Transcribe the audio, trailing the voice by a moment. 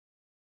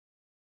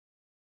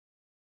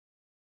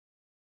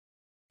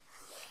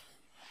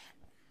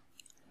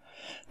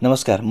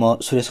नमस्कार, म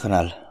सुरेश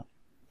खनाल।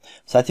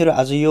 साथीहरु,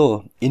 आज यो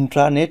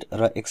इन्ट्रानेट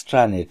र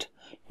एक्स्ट्रानेट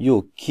यो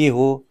के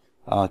हो,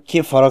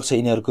 के फरक छ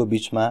यिनीहरुको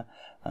बीचमा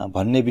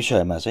भन्ने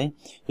विषयमा चाहिँ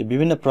यो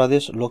विभिन्न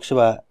प्रदेश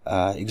लोकसेवा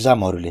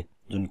एक्जामहरुले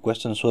जुन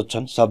क्वेशन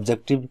सोध्छन्,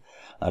 सब्जेक्टिभ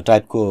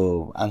टाइपको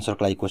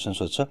आन्सरको लागि क्वेशन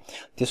सोध्छ,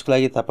 त्यसको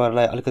लागि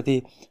तपाईहरुलाई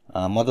अलिकति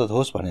मद्दत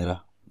होस् भनेर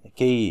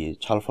केही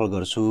छलफल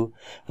गर्छु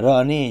र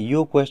अनि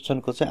यो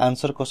क्वेशनको चाहिँ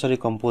आन्सर कसरी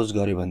कम्पोज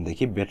गर्यो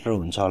भनेदेखि बेटर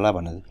हुन्छ होला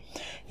भन्ने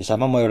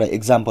हिसाबमा म एउटा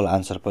एक्जाम्पल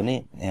आन्सर पनि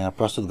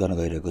प्रस्तुत गर्न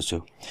गइरहेको छु।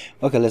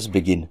 Okay, let's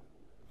begin.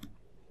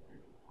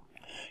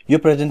 यो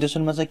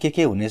प्रेजेन्टेसनमा चाहिँ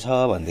के हुनेछ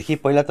भनेदेखि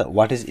पहिला त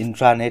व्हाट इज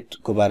इन्ट्रानेट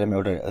को बारेमा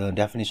एउटा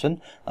डेफिनेसन,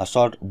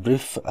 सर्ट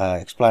ब्रिफ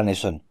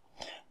एक्सप्लेनेसन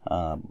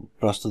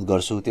प्रस्तुत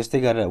गर्छु। त्यस्तै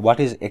गरेर व्हाट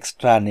इज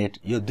एक्स्ट्रानेट,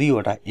 यो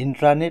दुईवटा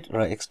इन्ट्रानेट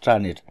र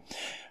एक्स्ट्रानेट,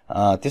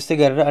 त्यस्तै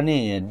गरेर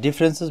अनि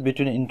डिफरेन्सेस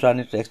बिट्विन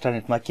इन्ट्रानेट र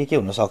एक्स्ट्रानेटमा के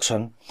हुन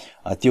सक्छन्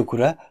त्यो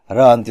कुरा र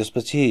अनि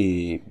त्यसपछि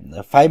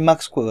 5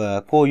 मार्क्स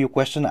को यो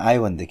क्वेशन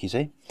आयो भनेदेखि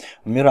चाहिँ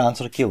मेरो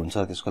आन्सर के हुन्छ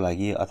त्यसको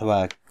लागि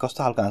अथवा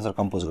कस्तो खालको आन्सर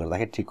कम्पोज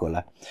गर्दाखेरि ठिक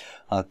होला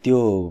त्यो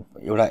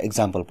एउटा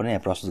एक्जाम्पल पनि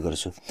यहाँ प्रस्तुत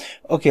गर्छु।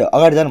 ओके,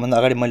 अगाडि जानुभन्दा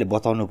अगाडि मैले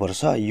बताउनु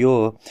पर्छ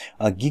यो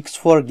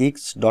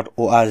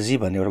geeksforgeeks.org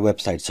भन्ने एउटा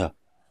वेबसाइट छ।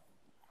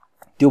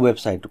 त्यो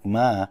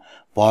वेबसाइटमा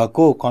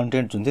भएको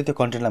कन्टेन्ट जुन थियो त्यो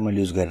कन्टेन्टलाई मैले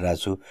युज गरिरहेको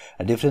छु।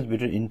 डिफरेन्स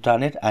बिट्विन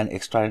इन्ट्रानेट एन्ड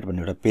एक्स्ट्रानेट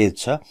भन्ने एउटा पेज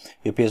छ।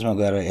 यो पेजमा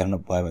गएर हेर्नु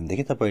भयो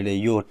भनेदेखि तपाईले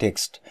यो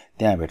टेक्स्ट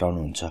त्यहाँ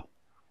भेटाउनुहुन्छ।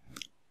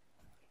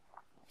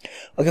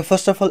 Okay,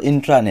 first of all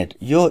इन्ट्रानेट।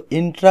 यो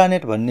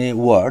इन्ट्रानेट भन्ने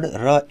वर्ड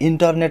र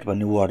इन्टरनेट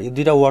भन्ने वर्ड, यो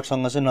दुईटा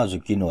वर्डसँग चाहिँ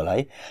नझुकिनु होला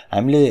है।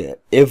 हामीले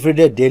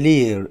एभ्रीडे डेली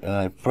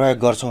प्रयोग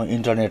गर्छौं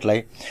इन्टरनेटलाई,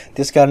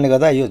 त्यसकारणले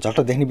गर्दा यो झट्ट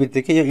देख्ने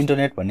बित्तिकै यो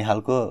इन्टरनेट भन्ने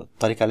खालको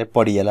तरिकाले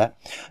पढिएला।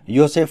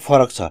 यो चाहिँ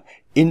फरक छ।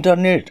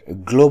 इन्टरनेट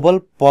ग्लोबल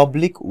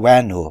पब्लिक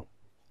WAN हो।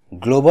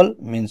 ग्लोबल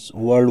मिन्स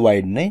वर्ल्ड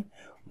वाइड नै,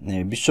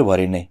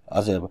 विश्वभरि नै।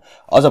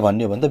 अझ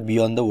भन्ने हो भने त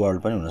बियोन्ड द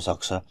वर्ल्ड पनि हुन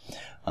सक्छ।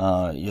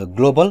 यो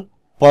ग्लोबल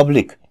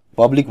पब्लिक,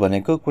 पब्लिक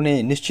भनेको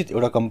कुनै निश्चित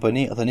एउटा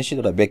कम्पनी अथवा निश्चित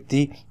एउटा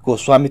व्यक्तिको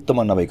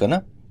स्वामित्वमा नभइकन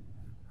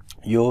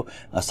यो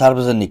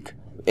सार्वजनिक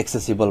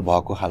एक्सेसिबल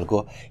भएको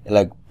खालको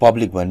यसलाई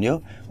पब्लिक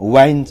भनियो।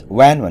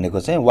 WAN भनेको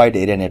चाहिँ वाइड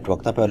एरिया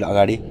नेटवर्क। तपाईहरुले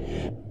अगाडि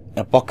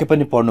पक्कै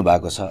पनि पढ्नु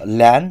भएको छ।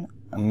 ल्यान,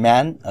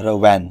 म्यान र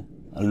WAN,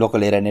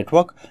 local area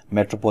network,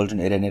 metropolitan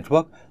area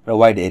network र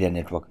वाइड एरिया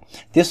नेटवर्क।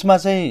 त्यसमा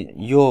चाहिँ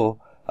यो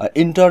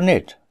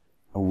इन्टरनेट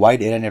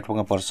वाइड एरिया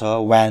नेटवर्कमा पर्छ,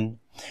 WAN।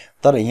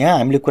 तर यहाँ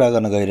हामीले कुरा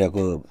गर्न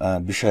गइरहेको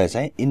विषय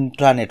चाहिँ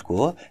इन्ट्रानेटको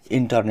हो,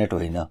 इन्टरनेट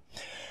होइन।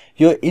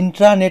 यो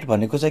इन्ट्रानेट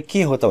भनेको चाहिँ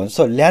के हो त भन्छ,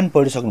 ल्यान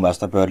पढिसक्नु भएको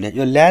छ तपाईहरुले।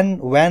 यो ल्यान,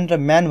 WAN र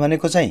म्यान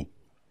भनेको चाहिँ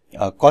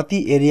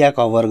कति एरिया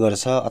कभर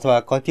गर्छ अथवा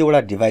कतिवटा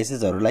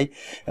डिभाइसेसहरुलाई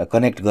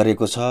कनेक्ट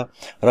गरेको छ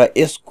र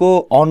यसको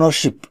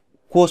ओनरशिप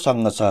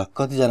कोसँग छ,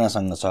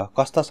 कतिजनासँग छ,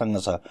 कस्तासँग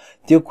छ,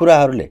 त्यो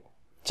कुराहरुले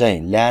चाहिँ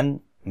ल्यान,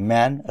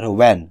 म्यान र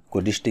WAN को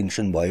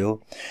डिस्टिंक्सन भयो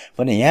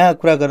भने यहाँ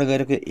कुरा गर्न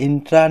गइरहेको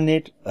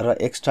इन्ट्रानेट र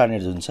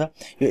एक्स्ट्रानेट जुन छ,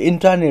 यो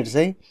इन्ट्रानेट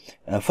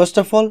चाहिँ first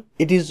of all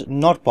it is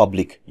not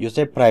public. यो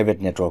चाहिँ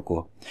प्राइभेट नेटवर्क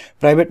हो।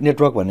 प्राइभेट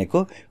नेटवर्क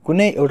भनेको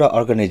कुनै एउटा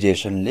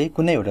अर्गनाइजेसनले,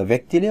 कुनै एउटा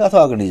व्यक्तिले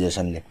अथवा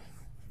अर्गनाइजेसनले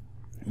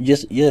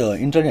यो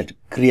इन्टरनेट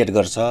क्रिएट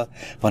गर्छ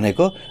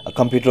भनेको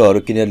कम्प्युटरहरु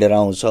किनेर लिएर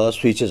आउँछ,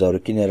 स्विचेसहरु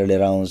किनेर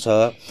लिएर आउँछ,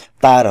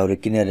 तारहरु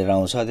किनेर लिएर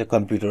आउँछ, त्यो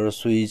कम्प्युटर,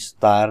 स्विच,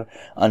 तार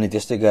अनि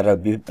त्यस्तै गरेर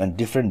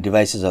different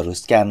डिभाइसेसहरु,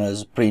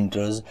 स्क्यानर्स,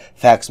 printers,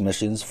 fax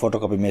machines,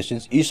 photocopy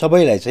machines, यी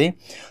सबैलाई चाहिँ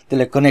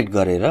त्यसले कनेक्ट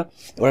गरेर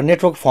एउटा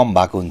नेटवर्क फर्म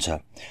भएको हुन्छ।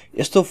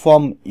 यस्तो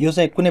फर्म यो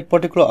चाहिँ कुनै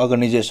पर्टिकुलर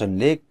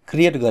अर्गनाइजेसनले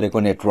क्रिएट गरेको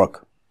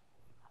नेटवर्क,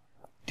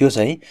 त्यो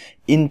चाहिँ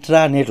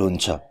इन्ट्रानेट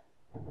हुन्छ।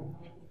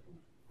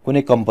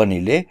 कुनै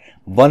कम्पनीले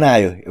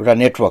बनायो एउटा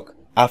नेटवर्क,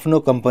 आफ्नो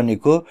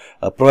कम्पनीको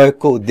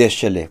प्रयोगको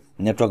उद्देश्यले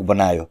नेटवर्क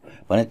बनायो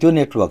भने त्यो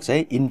नेटवर्क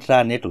चाहिँ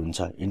इन्ट्रानेट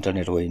हुन्छ,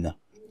 इन्टरनेट होइन।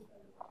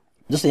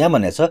 जस्तो यहाँ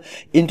भनेको छ,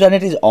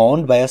 internet is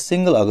owned by a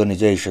single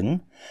organisation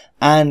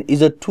and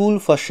is a tool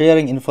for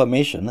sharing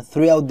information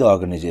through out the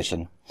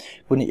organisation.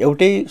 कुनै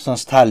एउटै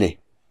संस्थाले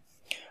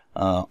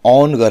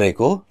ओन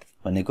गरेको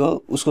भनेको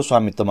उसको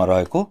स्वामित्वमा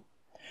रहेको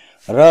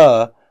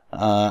र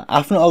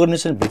आफ्नो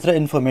अर्गनाइजेसन भित्र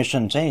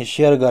इन्फर्मेसन चाहिँ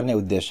शेयर गर्ने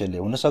उद्देश्यले,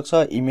 हुन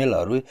सक्छ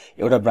इमेलहरु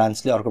एउटा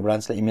ब्रान्चले अर्को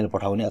ब्रान्चलाई इमेल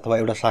पठाउने अथवा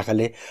एउटा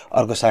शाखाले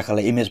अर्को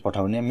शाखालाई इमेज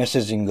पठाउने,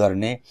 मेसेजिङ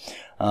गर्ने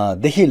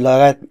देखि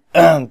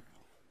लगायत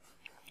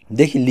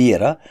देखि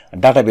लिएर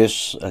डाटाबेस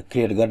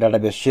क्रिएट गरेर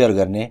डाटाबेस शेयर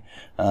गर्ने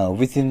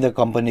विथिन द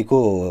कम्पनीको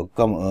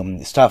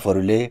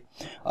स्टाफहरुले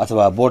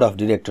अथवा board of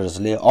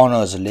डाइरेक्टर्सले,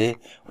 अनर्सले,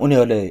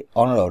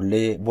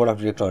 अनरहरुले board of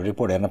director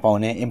report हेर्न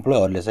पाउने,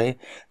 एम्प्लोयरहरुले चाहिँ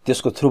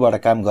त्यसको थ्रुबाट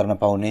काम गर्न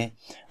पाउने,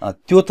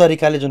 त्यो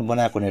तरिकाले जुन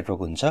बनाएको नेटवर्क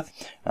हुन्छ,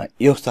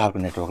 यो खालको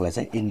नेटवर्कलाई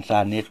चाहिँ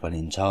इन्ट्रानेट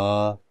भनिन्छ।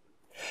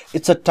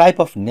 It's a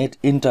type of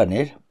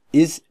internet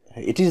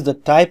it is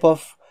the type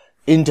of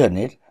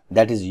internet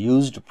that is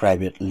used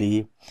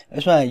privately।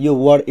 यसमा यो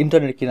वर्ड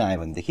इन्टरनेट किन आयो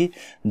भनेदेखि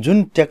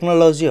जुन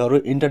टेक्नोलोजीहरु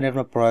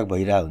इन्टरनेटमा प्रयोग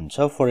भइरहेको हुन्छ,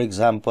 फर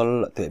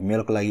एक्जाम्पल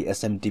मेलको लागि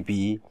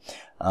SMTP,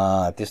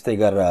 त्यस्तै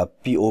गरेर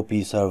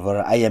POP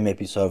server,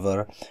 IMAP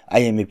server,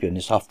 IMAP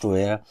भन्ने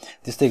सफ्टवेयर,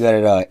 त्यस्तै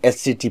गरेर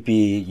HTTP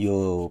यो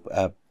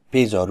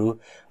पेजहरू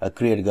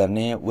क्रिएट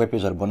गर्ने, वेब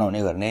पेजहरू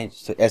बनाउने गर्ने,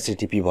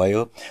 एचटीटीपी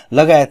भयो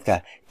लगायतका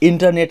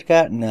इन्टरनेटका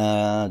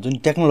जुन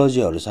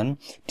टेक्नोलोजीहरू छन्,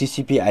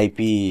 टिसिपी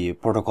आइपी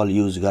प्रोटोकल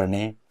युज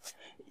गर्ने,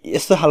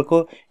 यस्तो खालको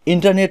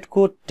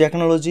इन्टरनेटको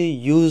टेक्नोलोजी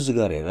युज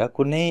गरेर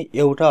कुनै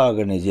एउटा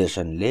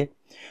अर्गनाइजेसनले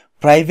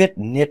प्राइभेट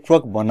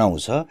नेटवर्क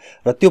बनाउँछ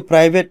र त्यो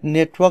प्राइभेट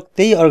नेटवर्क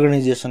त्यही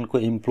अर्गनाइजेसनको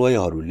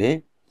इम्प्लोयीहरूले,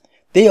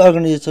 त्यही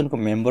अर्गनाइजेसनको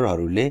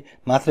मेम्बरहरूले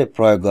मात्रै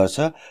प्रयोग गर्छ।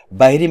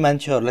 बाहिरी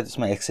मान्छेहरूलाई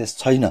त्यसमा एक्सेस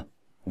छैन,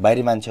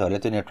 बाहिरी मान्छेहरूले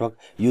त्यो नेटवर्क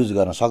युज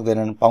गर्न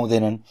सक्दैनन्,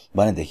 पाउँदैनन्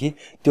भनेदेखि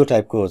त्यो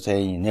टाइपको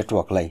चाहिँ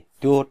नेटवर्कलाई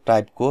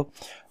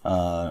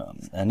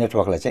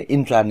चाहिँ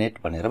इन्ट्रानेट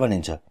भनेर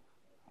भनिन्छ।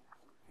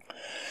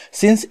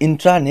 Since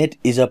intranet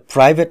is a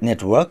private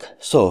network,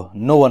 so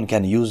no one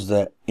can use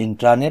the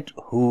intranet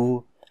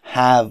who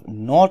have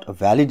not a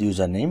valid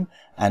username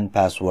and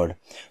password.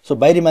 So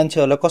बाहिरी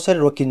मान्छेहरूलाई कसरी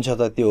रोकिन्छ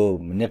त त्यो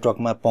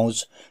नेटवर्कमा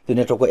पहुँच, त्यो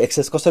नेटवर्कको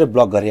एक्सेस कसरी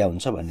ब्लक गरिया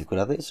हुन्छ भन्ने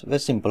कुरा त इट्स भेरी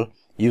सिम्पल।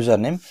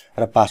 युजरनेम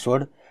र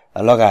पासवर्ड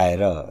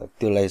लगाएर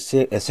त्यसलाई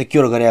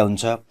सेक्युर गरेया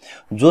हुन्छ।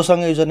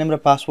 जोसँग युजरनेम र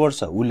पासवर्ड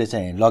छ उसले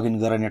चाहिँ लगइन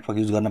गरेर नेटवर्क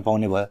युज गर्न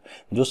पाउने भयो,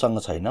 जोसँग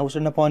छैन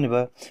उसले नपाउने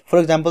भयो। फर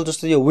एक्जाम्पल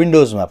जस्तो यो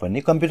विन्डोजमा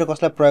पनि कम्प्युटर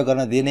कसलाई प्रयोग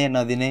गर्न दिने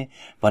नदिने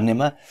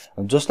भन्नेमा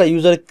जसलाई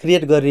युजर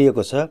क्रिएट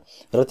गरिएको छ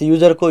र त्यो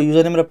युजरको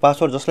युजरनेम र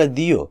पासवर्ड जसलाई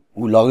दियो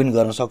ऊ लगइन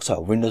गर्न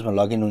सक्छ, विन्डोजमा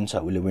लगइन हुन्छ,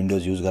 उसले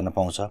विन्डोज युज गर्न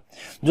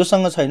पाउँछ।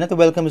 जोसँग छैन त्यो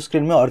वेलकम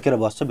स्क्रिनमै अड्केर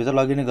बस्छ, भित्र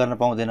लगइन गर्न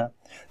पाउँदैन।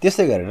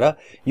 त्यसै गरेर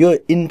यो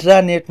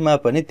इन्ट्रानेटमा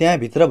पनि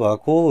त्यहाँभित्र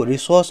भएको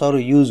रिसोर्सहरू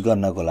युज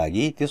गर्नको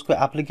लागि, त्यसको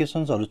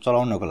एप्लिकेसन्सहरू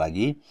चलाउनको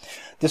लागि,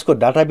 त्यसको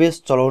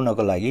डाटाबेस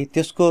चलाउनको लागि,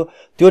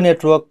 त्यो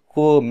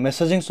नेटवर्कको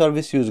मेसेजिङ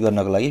सर्भिस युज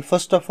गर्नको लागि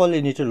first of all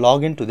you need to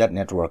log in to that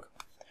network.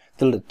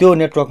 त्यो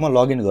नेटवर्कमा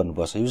लगइन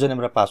गर्नुपर्छ,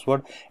 युजरनेम र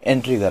पासवर्ड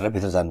एन्ट्री गरेर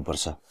भित्र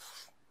जानुपर्छ।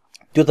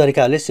 त्यो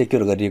तरिकाले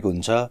सेक्युर गरिएको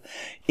हुन्छ।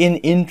 In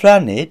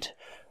इन्ट्रानेट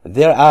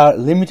there are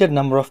limited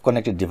number of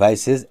connected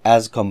devices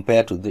as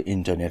compared to the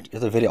internet. यो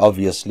त भेरी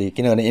अभियसली,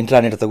 किनभने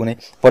इन्ट्रानेट त कुनै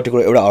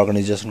पर्टिकुलर एउटा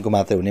अर्गनाइजेसनको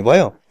मात्रै हुने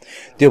भयो।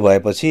 त्यो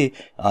भएपछि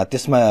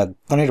त्यसमा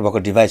कनेक्ट भएको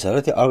डिभाइसहरू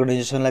त्यो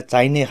अर्गनाइजेसनलाई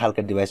चाहिने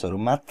खालका डिभाइसहरू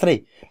मात्रै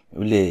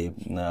उसले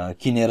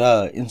किनेर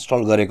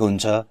इन्स्टल गरेको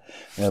हुन्छ।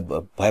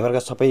 भएभरका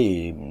सबै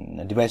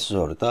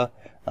डिभाइसहरू त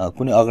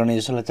कुनै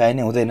अर्गनाइजेसनलाई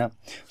चाहिने हुँदैन।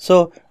 सो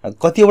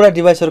कतिवटा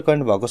डिभाइसहरू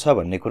कनेक्ट भएको छ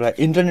भन्ने कुरा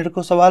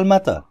इन्टरनेटको सवालमा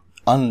त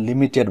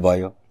अनलिमिटेड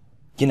भयो,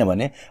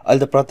 किनभने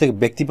अहिले त प्रत्येक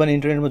व्यक्ति पनि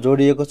इन्टरनेटमा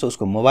जोडिएको छ,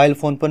 उसको मोबाइल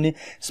फोन पनि,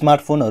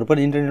 स्मार्टफोनहरू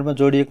पनि इन्टरनेटमा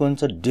जोडिएको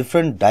हुन्छ।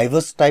 डिफ्रेन्ट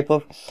डाइभर्स टाइप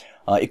अफ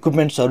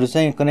इक्विपमेन्ट्सहरू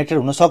चाहिँ कनेक्टेड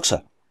हुनसक्छ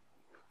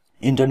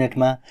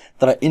इन्टरनेटमा।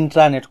 तर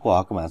इन्ट्रानेटको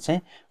हकमा चाहिँ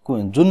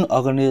जुन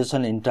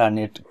अर्गनाइजेसन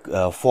इन्टरनेट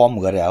फर्म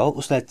गरे हो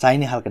उसलाई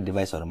चाहिने खालका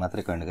डिभाइसहरू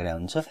मात्रै कनेक्ट गरे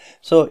हुन्छ।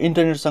 सो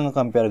इन्टरनेटसँग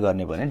कम्पेयर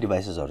गर्ने भने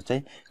डिभाइसेसहरू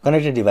चाहिँ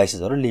कनेक्टेड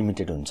डिभाइसेसहरू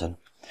लिमिटेड हुन्छन्।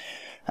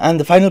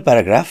 And the final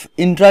paragraph,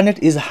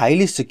 इन्ट्रानेट is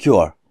highly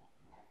secure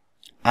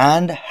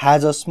and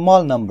has a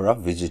small number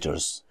of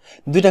visitors.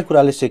 दुईटा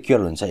कुराले सेक्युर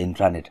हुन्छ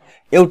इन्ट्रानेट।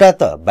 एउटा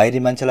त बाहिरी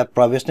मान्छेलाई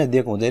प्रवेश नै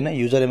दिएको हुँदैन,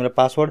 युजरनेम र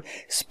पासवर्ड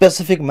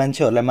स्पेसिफिक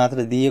मान्छेहरूलाई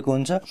मात्र दिएको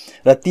हुन्छ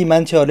र ती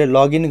मान्छेहरूले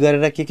लगइन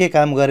गरेर के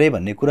काम गरे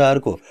भन्ने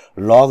कुराहरूको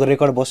लग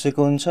रेकर्ड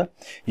बसेको हुन्छ।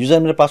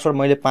 युजरनेम र पासवर्ड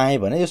मैले पाएँ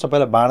भने यो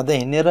सबैलाई बाँड्दै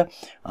हिँडेर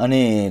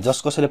अनि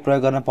जस कसैले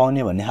प्रयोग गर्न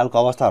पाउने भन्ने खालको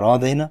अवस्था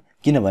रहँदैन,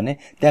 किनभने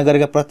त्यहाँ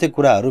गरेका प्रत्येक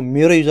कुराहरू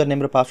मेरो युजरनेम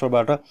र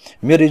पासवर्डबाट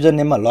मेरो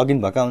युजरनेममा लगइन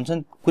भएका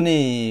हुन्छन्।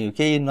 कुनै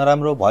केही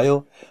नराम्रो भयो,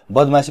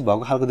 बदमासी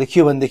भएको खालको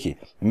देखियो भनेदेखि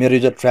मेरो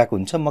युजर ट्र्याक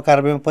हुन्छ, म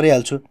कारबाहीमा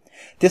परिहाल्छु।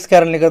 त्यस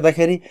कारणले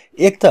गर्दाखेरि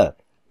एक त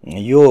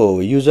यो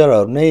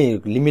युजरहरू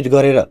नै लिमिट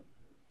गरेर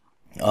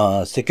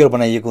सेक्युर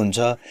बनाइएको हुन्छ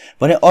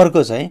भने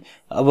अर्को चाहिँ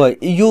अब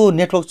यो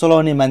नेटवर्क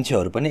चलाउने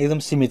मान्छेहरू पनि एकदम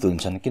सीमित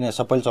हुन्छन्, किन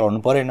सबैले चलाउनु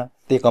परेन।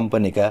 त्यही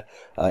कम्पनीका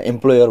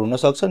एम्प्लोयर हुन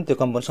सक्छन्, त्यो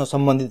कम्पनीसँग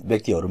सम्बन्धित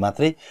व्यक्तिहरू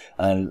मात्रै,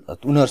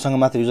 उनीहरूसँग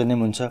मात्र युजरनेम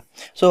हुन्छ।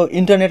 सो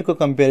इन्टरनेटको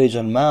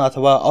कम्पेरिजनमा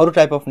अथवा अरू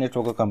टाइप अफ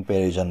नेटवर्कको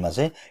कम्पेरिजनमा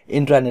चाहिँ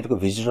इन्टरनेटको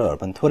भिजिटरहरू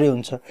पनि थोरै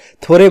हुन्छ।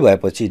 थोरै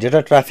भएपछि डेटा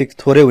ट्राफिक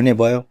थोरै हुने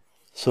भयो,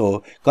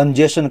 सो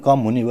कन्जेसन कम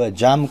हुने भयो,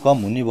 जाम कम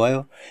हुने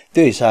भयो।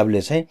 त्यो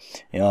हिसाबले चाहिँ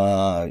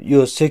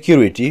यो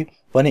सेक्युरिटी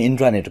पनि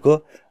इन्ट्रानेटको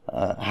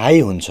हाई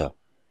हुन्छ।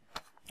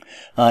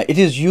 It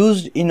is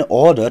used in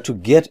order to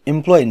get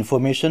employee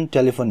information,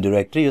 telephone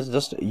directory. यो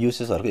जस्ट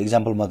युसेसहरूको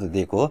इक्जाम्पल मात्रै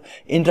दिएको हो।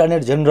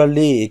 इन्टरनेट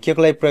जेनरली के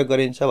को लागि प्रयोग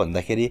गरिन्छ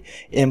भन्दाखेरि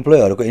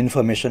एम्प्लोयहरूको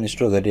इन्फर्मेसन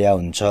स्टोर गरिरहेको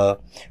हुन्छ।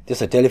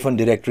 त्यसै टेलिफोन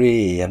डिरेक्टरी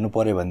हेर्नु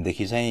पर्यो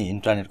भनेदेखि चाहिँ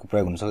इन्टरनेटको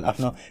प्रयोग हुनसक्छ।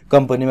 आफ्नो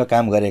कम्पनीमा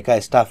काम गरेका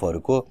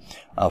स्टाफहरूको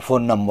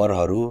फोन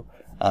नम्बरहरू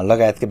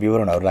लगायतका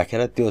विवरणहरू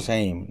राखेर त्यो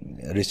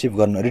चाहिँ रिट्रिभ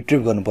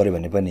गर्नु पर्यो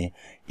भने पनि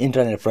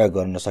इन्टरनेट प्रयोग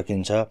गर्न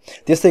सकिन्छ।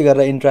 त्यस्तै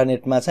गरेर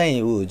इन्टरनेटमा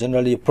चाहिँ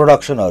जनरली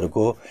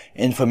प्रोडक्सनहरूको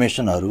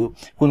इन्फर्मेसनहरू,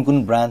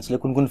 कुन ब्रान्चले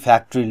कुन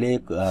फ्याक्ट्रीले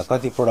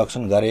कति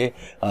प्रोडक्सन गरे,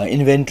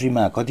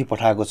 इन्भेन्ट्रीमा कति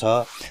पठाएको छ,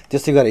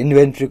 त्यस्तै गरेर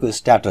इन्भेन्ट्रीको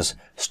स्ट्याटस,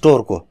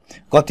 स्टोरको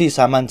कति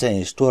सामान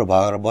चाहिँ स्टोर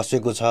भएर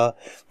बसेको छ,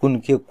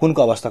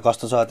 कुनको अवस्था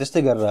कस्तो छ,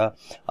 त्यस्तै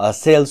गरेर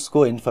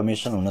सेल्सको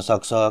इन्फर्मेसन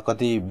हुनसक्छ,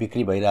 कति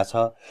बिक्री भइरहेछ,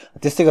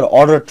 त्यस्तै गरेर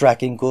अर्डर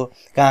ट्र्याकिङको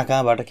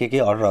कहाँबाट के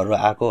अर्डरहरू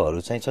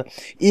आएकोहरू चाहिँ छ।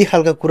 यी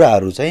खालका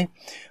कुराहरू चाहिँ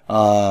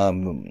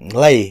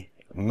लाई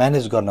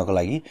म्यानेज गर्नको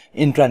लागि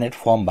इन्ट्रानेट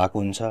फर्म भएको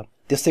हुन्छ।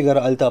 त्यसै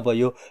गरेर अहिले त अब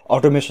यो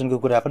अटोमेसनको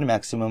कुरा पनि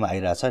म्याक्सिमम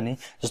आइरहेछ नि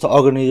जस्तो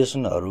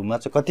अर्गनाइजेसनहरुमा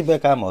चाहिँ कतिपय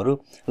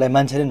कामहरुलाई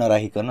मान्छेले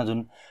नराखिकन जुन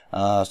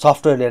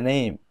सफ्टवेयरले नै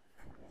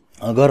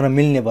गर्न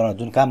मिल्ने बनाउने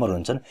जुन कामहरु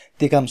हुन्छन्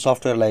ती काम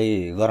सफ्टवेयरलाई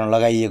गर्न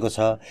लगाइएको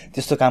छ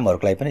त्यस्तो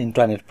कामहरुको लागि पनि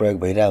इन्टरनेट प्रयोग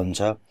भइरहेको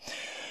हुन्छ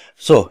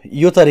सो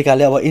यो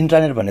तरिकाले अब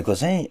इन्टरनेट भनेको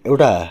चाहिँ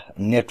एउटा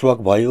नेटवर्क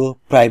भयो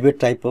प्राइभेट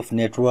टाइप अफ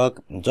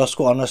नेटवर्क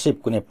जसको अनरशिप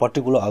कुनै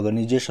पर्टिकुलर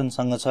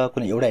अर्गनाइजेसनसँग छ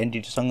कुनै एउटा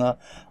एन्टिटीसँग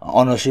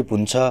अनरशिप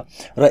हुन्छ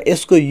र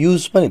यसको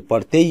युज पनि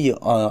त्यही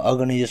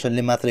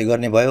अर्गनाइजेसनले मात्रै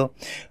गर्ने भयो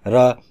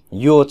र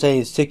यो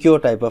चाहिँ सेक्युर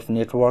टाइप अफ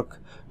नेटवर्क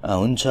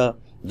हुन्छ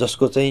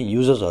जसको चाहिँ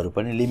युजर्सहरु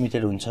पनि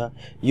लिमिटेड हुन्छ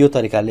यो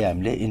तरिकाले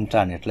हामीले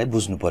इन्टरनेटलाई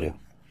बुझ्नु पर्यो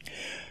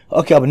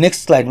ओके अब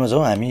नेक्स्ट स्लाइडमा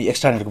जाउँ हामी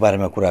एक्स्ट्रानेटको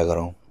बारेमा कुरा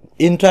गरौँ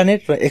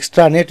इन्ट्रानेट र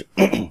एक्स्ट्रानेट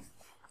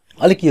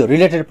अलिक यो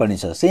रिलेटेड पनि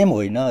छ सेम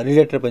होइन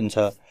रिलेटेड पनि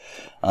छ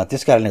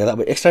त्यसकारणले गर्दा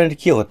अब एक्स्ट्रानेट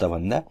के हो त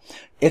भन्दा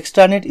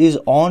extranet is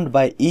owned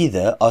by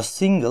either a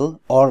single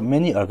or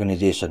many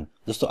organisation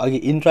जस्तो अघि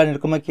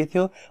इन्ट्रानेटकोमा के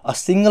थियो अ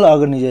सिंगल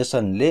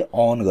अर्गनाइजेसनले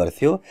ओन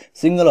गर्थ्यो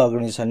सिंगल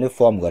अर्गनाइजेसनले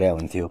फर्म गरे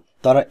हुन्थ्यो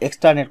तर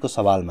एक्स्ट्रानेटको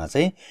सवालमा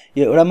चाहिँ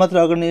यो एउटा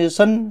मात्र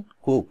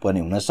अर्गनाइजेसनको पनि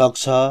हुन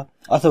सक्छ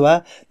अथवा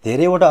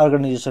धेरैवटा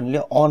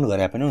अर्गनाइजेसनले ओन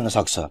गरे पनि हुन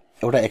सक्छ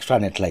एउटा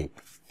एक्स्ट्रानेटलाई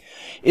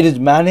It is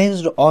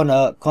managed on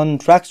a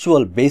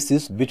contractual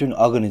basis between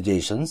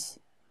organizations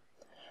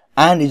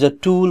and is a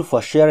tool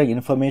for sharing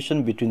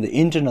information between the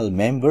internal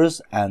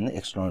members and the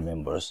external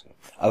members.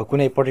 अब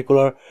कुनै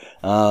पर्टिकुलर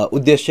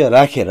उद्देश्य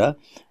राखेर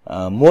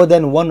मोर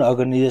देन वन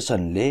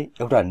अर्गनाइजेसनले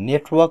एउटा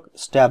नेटवर्क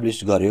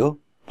एस्टाब्लिश गर्यो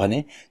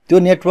भने त्यो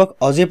नेटवर्क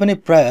अझै पनि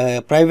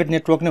प्राइभेट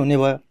नेटवर्क नै हुने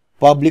भयो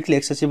पब्लिकली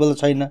एक्सेसिबल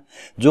छैन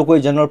जो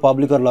कोही जनरल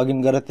पब्लिकहरु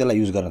लगइन गरेर त्यसलाई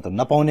युज गर्न त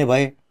नपाउने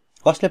भए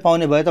कसले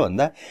पाउने भयो त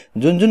भन्दा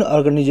जुन जुन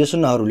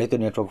अर्गनाइजेसनहरुले त्यो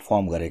नेटवर्क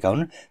फर्म गरेका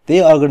हुन् त्यही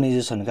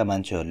अर्गनाइजेसनका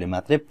मान्छेहरुले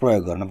मात्रै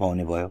प्रयोग गर्न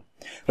पाउने भयो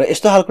र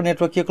यस्तो खालको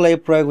नेटवर्क केको लागि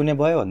प्रयोग हुने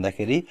भयो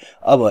भन्दाखेरि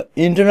अब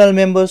इन्टरनल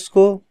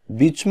मेम्बर्सको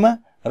बीचमा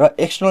र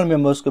एक्सटर्नल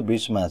मेम्बर्सको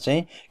बीचमा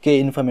चाहिँ के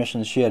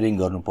इन्फर्मेसन शेयरिङ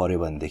गर्नु पर्यो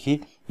भनेदेखि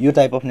यो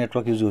टाइप अफ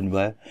नेटवर्क युज हुने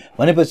भयो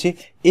भनेपछि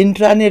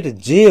इन्ट्रानेट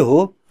जे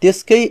हो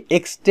त्यसकै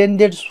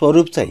एक्सटेन्डेड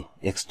स्वरूप चाहिँ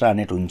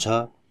एक्स्ट्रानेट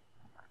हुन्छ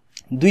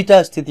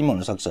दुईटा स्थितिमा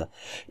हुन सक्छ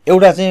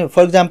एउटा चाहिँ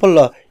फर एक्जाम्पल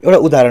एउटा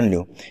उदाहरण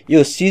लिऊ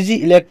यो सीजी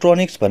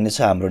इलेक्ट्रोनिक्स भन्ने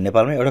छ हाम्रो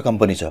नेपालमा एउटा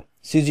कम्पनी छ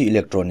सीजी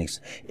इलेक्ट्रोनिक्स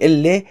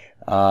यसले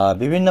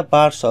विभिन्न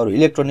पार्ट्सहरु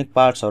इलेक्ट्रोनिक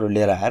पार्ट्सहरु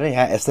लिएर आएर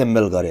यहाँ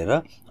एसेम्बल गरेर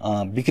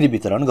बिक्री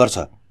वितरण गर्छ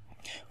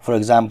फर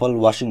एक्जाम्पल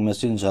वाशिङ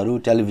मेसिन्सहरु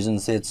टेलिभिजन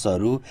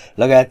सेट्सहरु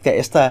लगायतका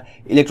यस्ता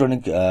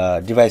इलेक्ट्रोनिक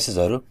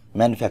डिभाइसेसहरु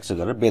म्यानुफ्याक्चर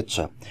गरेर बेच्छ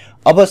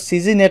अब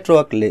सीजी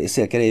नेटवर्कले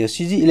यो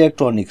सीजी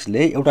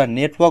इलेक्ट्रोनिक्सले एउटा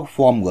नेटवर्क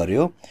फर्म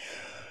गर्यो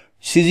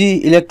सीजी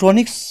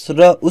इलेक्ट्रोनिक्स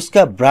र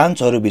उसका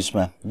ब्रान्चहरु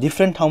बीचमा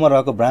डिफरेन्ट ठाउँमा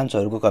रहेको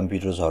ब्रान्चहरुको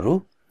कम्प्युटर्सहरु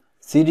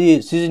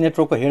सीजी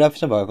नेटवर्कको हेड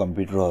अफिसमा भएको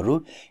कम्प्युटरहरु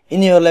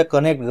यिनीहरुलाई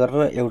कनेक्ट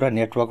गरेर एउटा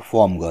नेटवर्क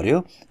फर्म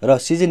गर्यो र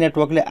सीजी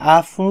नेटवर्कले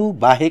आफू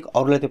बाहेक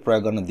अरूलाई त्यो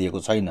प्रयोग गर्न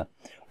दिएको छैन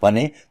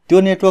भने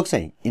त्यो नेटवर्क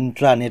चाहिँ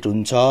इन्ट्रानेट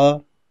हुन्छ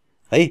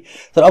है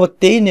तर अब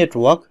त्यही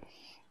नेटवर्क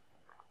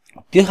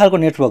त्यो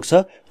खालको नेटवर्क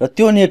छ र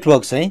त्यो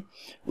नेटवर्क चाहिँ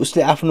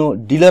उसले आफ्नो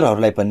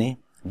डिलरहरुलाई पनि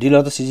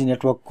डिलर त सीजी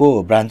नेटवर्कको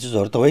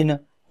ब्रान्चेसहरु त होइन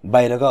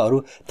बाहिरका अरु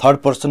थर्ड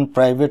पर्सन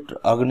प्राइभेट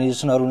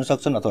अर्गनाइजेसनहरु हुन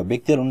सक्छन् अथवा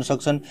व्यक्तिहरु हुन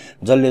सक्छन्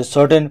जसले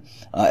सर्टेन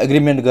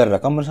एग्रीमेन्ट गरेर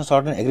कम्पनीसँग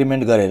सर्टेन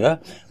एग्रीमेन्ट गरेर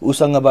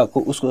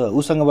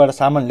उसँगबाट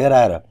सामान लिएर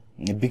आएर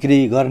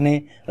बिक्री गर्ने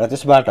र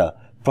त्यसबाट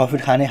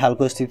प्रफिट खाने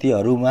खालको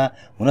स्थितिहरुमा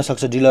हुन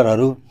सक्छ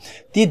डिलरहरु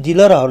ती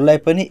डिलरहरुलाई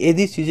पनि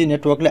यदि सीजी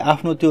नेटवर्कले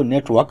आफ्नो त्यो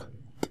नेटवर्क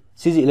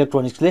सीजी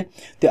इलेक्ट्रोनिक्सले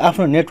त्यो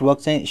आफ्नो नेटवर्क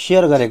चाहिँ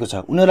शेयर गरेको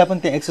छ उनीहरुलाई पनि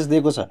त्यहाँ एक्सेस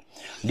दिएको छ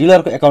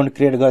डिलरको अकाउन्ट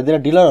क्रिएट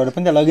गरिदिएर डिलरहरु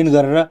पनि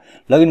त्यहाँ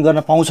लगइन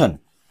गर्न पाउँछन्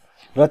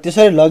र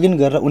त्यसरी लगइन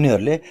गरेर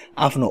उनीहरुले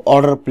आफ्नो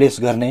अर्डर प्लेस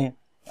गर्ने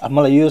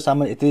मलाई यो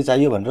सामान यति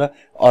चाहियो भनेर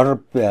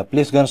अर्डर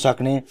प्लेस गर्न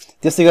सक्ने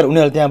त्यसै गरी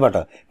उनीहरुले त्यहाँबाट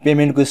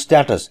पेमेन्टको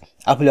स्ट्याटस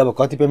आफूले अब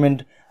कति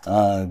पेमेन्ट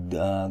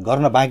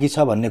गर्न बाँकी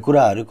छ भन्ने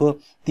कुराहरुको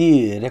ती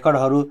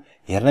रेकर्डहरु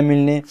हेर्न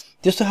मिल्ने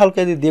त्यस्तो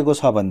खालको यदि दिएको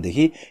छ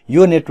भनेदेखि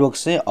यो नेटवर्क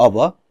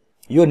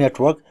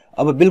चाहिँ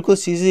अब बिल्कुल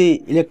सीजी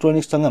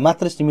इलेक्ट्रोनिक्ससँग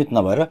मात्र सीमित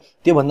नभएर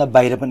त्यो भन्दा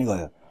बाहिर पनि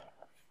गयो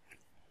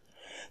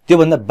त्यो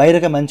भन्दा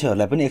बाहिरका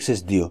मान्छेहरुलाई पनि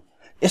एक्सेस दियो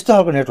यस्तो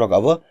खालको नेटवर्क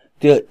अब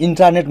त्यो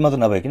इन्ट्रानेट मात्र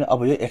नभइकिन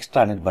अब यो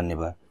एक्स्ट्रानेट बन्ने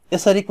भयो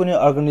यसरी कुनै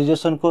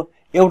अर्गनाइजेसनको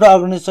एउटा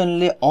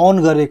अर्गनाइजेसनले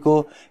अन गरेको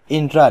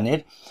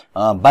इन्ट्रानेट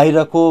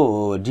बाहिरको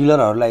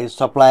डिलरहरुलाई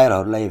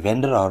सप्लायरहरुलाई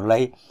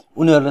भेन्डरहरुलाई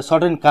उनीहरुले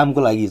सर्टेन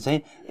कामको लागि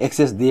चाहिँ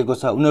एक्सेस दिएको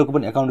छ उनीहरुको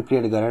पनि अकाउन्ट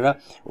क्रिएट गरेर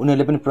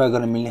उनीहरुले पनि प्रयोग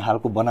गर्न मिल्ने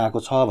खालको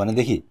बनाएको छ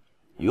भनेदेखि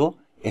यो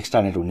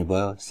एक्स्ट्रानेट हुने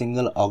भयो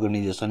सिंगल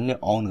अर्गनाइजेसनले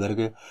अन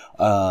गरेको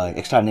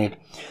एक्स्ट्रानेट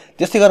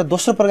त्यस्तै गरेर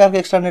दोस्रो प्रकारको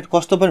एक्स्ट्रानेट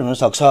कस्तो पनि हुन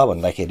सक्छ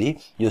भन्दाखेरि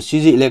यो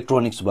सीजी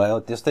इलेक्ट्रोनिक्स भयो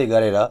त्यस्तै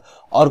गरेर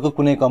अर्को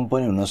कुनै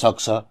कम्पनी हुन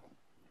सक्छ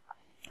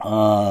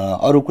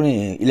अरु कुनै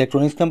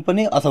इलेक्ट्रोनिक्स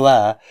कम्पनी अथवा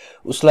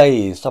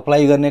उसलाई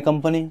सप्लाई गर्ने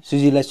कम्पनी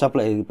सीजीलाई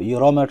सप्लाई यो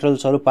र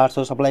मटेरियल्सहरु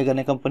पार्ट्सहरु सप्लाई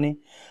गर्ने कम्पनी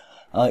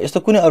यस्तो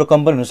कुनै अरु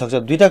कम्पनी हुन सक्छ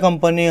दुईटा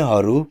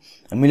कम्पनीहरु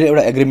मिलेर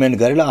एउटा एग्रीमेन्ट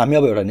गरेर हामी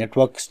अब एउटा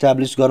नेटवर्क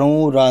एस्टाब्लिश गरौँ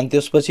र अनि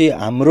त्यसपछि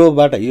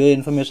हाम्रोबाट यो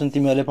इन्फर्मेसन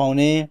तिमीहरुले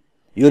पाउने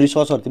यो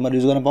रिसोर्सहरु तिमीहरु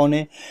युज गर्न पाउने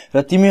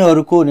र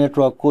तिमीहरुको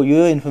नेटवर्कको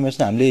यो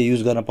इन्फर्मेसन हामीले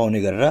युज गर्न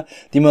पाउने गरेर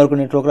तिमीहरुको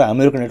नेटवर्क र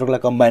हामीहरुको नेटवर्कलाई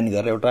कम्बाइन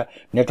गरेर एउटा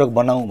नेटवर्क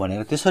बनाऊ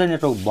भनेर त्यसरी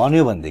नेटवर्क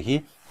बन्यो भनेदेखि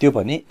त्यो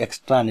पनि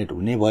एक्स्ट्रानेट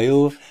हुने भयो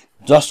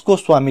जसको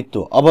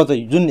स्वामित्व अब त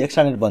जुन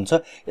एक्स्ट्रानेट बन्छ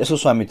यसको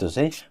स्वामित्व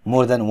चाहिँ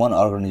मोर देन वन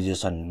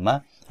अर्गनाइजेसनमा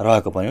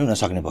रहेको पनि हुन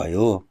सक्ने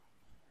भयो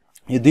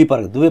यो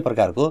दुवै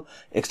प्रकारको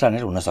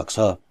एक्स्ट्रानेट हुन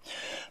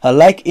सक्छ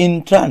like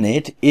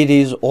इन्ट्रानेट it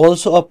is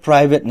also a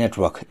private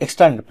network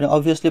extranet पनि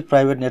obviously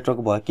प्राइभेट नेटवर्क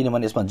भयो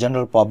किनभने यसमा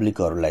जनरल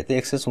पब्लिकहरुलाई त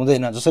एक्सेस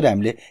हुँदैन जसरी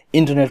हामीले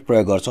इन्टरनेट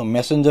प्रयोग गर्छौं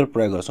मेसेन्जर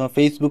प्रयोग गर्छौं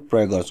फेसबुक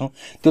प्रयोग गर्छौं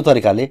त्यो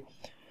तरिकाले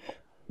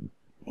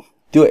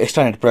त्यो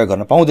एक्स्ट्रानेट प्रयोग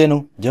गर्न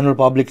पाउँदैनौ जनरल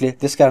पब्लिकले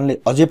त्यसकारणले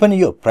अझै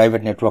पनि यो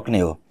प्राइभेट नेटवर्क नै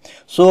हो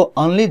so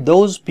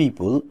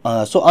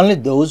only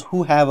those who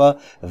have a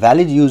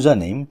valid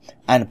username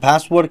and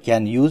password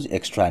can use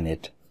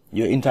extranet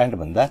यो इन्टरनेट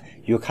भन्दा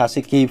यो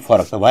खासै केही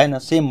फरक त भएन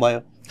सेम भयो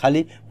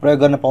खाली प्रयोग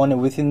गर्न पाउने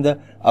विथिन द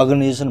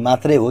अर्गनाइजेसन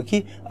मात्रै हो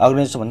कि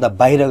अर्गनाइजेसन भन्दा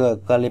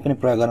बाहिरकाले पनि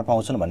प्रयोग गर्न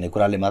पाउँछन् भन्ने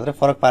कुराले मात्रै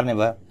फरक पार्ने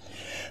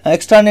भयो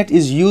extranet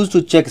is used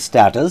to check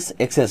status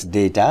access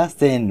data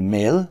send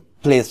mail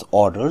place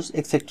orders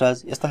etcetera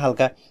यस्ता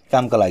खालका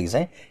कामका लागि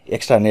चाहिँ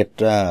एक्स्ट्रानेट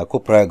को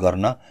प्रयोग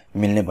गर्न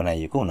मिल्ने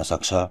बनाइएको हुन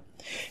सक्छ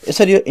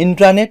यसरी यो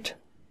इन्ट्रानेट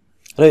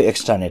र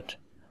एक्स्ट्रानेट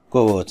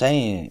को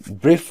चाहिँ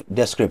ब्रिफ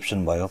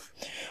डेस्क्रिप्सन भयो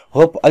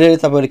होप अलिअलि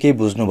तपाईहरुले केही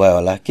बुझ्नु भयो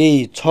होला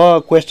केही छ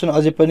क्वेशन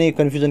अझै पनि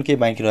कन्फ्युजन केही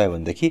बाँकी रह्यो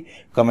भनेदेखि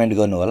कमेन्ट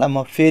गर्नु होला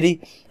म फेरि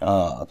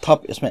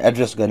थप यसमा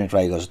एड्रेस गर्ने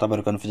ट्राई गर्छु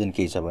तपाईहरु कन्फ्युजन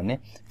केही छ भने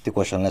त्यो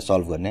क्वेशनलाई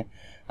सल्भ गर्ने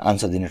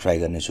आन्सर दिने ट्राई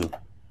गर्नेछु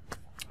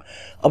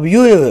अब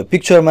यो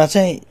पिक्चरमा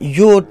चाहिँ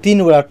यो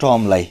तीनवटा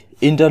टर्मलाई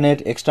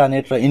इन्टरनेट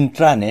एक्स्ट्रानेट र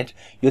इन्ट्रानेट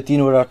यो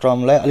तीनवटा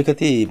टर्मलाई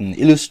अलिकति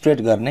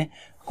इलुस्ट्रेट गर्ने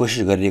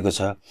कोशिश गरिएको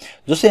छ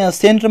जस्तै यहाँ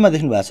सेन्टरमा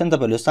देख्नु भएको छ नि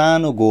तपाईहरुले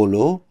सानो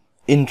गोलो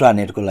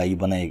इन्ट्रानेटको लागि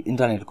बनाएको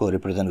इन्टरनेटको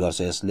रिप्रेजेन्ट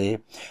गर्छ यसले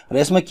र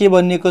यसमा के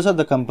भनिएको छ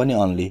द कम्पनी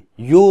ओन्ली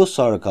यो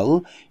सर्कल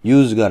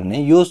युज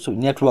गर्ने यो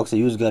नेटवर्क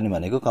चाहिँ युज गर्ने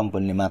भनेको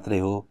कम्पनीले मात्रै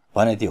हो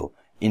भने त्यो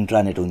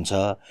इन्ट्रानेट हुन्छ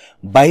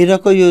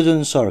बाहिरको यो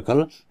जुन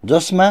सर्कल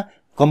जसमा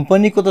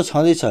कम्पनीको त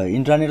छँदै छ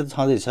इन्टरनेट त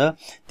छँदै छ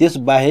त्यस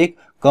बाहेक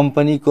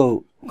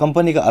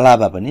कम्पनीको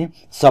अलावा पनि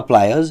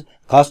सप्लायर्स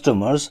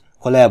कस्टमर्स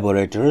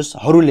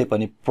कोल्याबोरेटर्सहरुले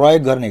पनि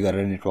प्रयोग गर्ने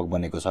गरेर नेटवर्क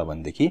बनेको छ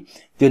भनेदेखि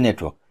त्यो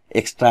नेटवर्क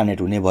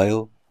एक्स्ट्रानेट हुने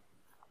भयो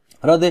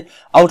र the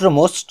outer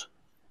most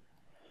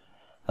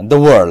the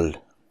world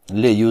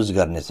ले युज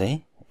गर्ने चाहिँ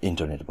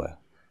इन्टरनेट भयो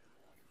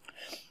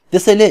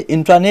त्यसैले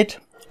इन्ट्रानेट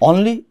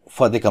only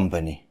for the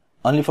company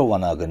only for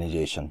one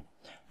organisation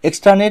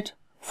extranet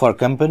for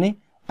company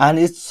and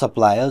it's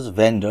suppliers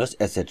vendors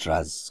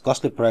etcetera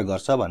कसले प्रयोग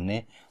गर्छ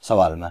भन्ने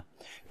सवालमा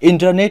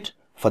internet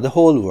for the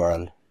whole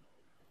world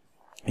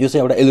यो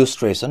चाहिँ एउटा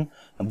इलुस्ट्रेसन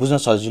बुझ्न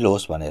सजिलो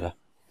होस् भनेर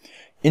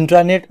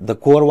इन्ट्रानेट the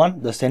core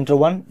one the centre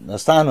one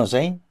सानो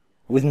चाहिँ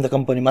विथिन द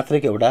कम्पनी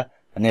मात्रैको एउटा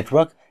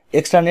नेटवर्क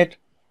एक्स्ट्रानेट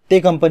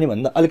त्यही कम्पनी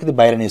भन्दा अलिकति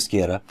बाहिर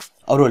निस्किएर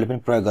अरूहरूले पनि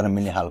प्रयोग गर्न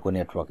मिल्ने खालको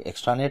नेटवर्क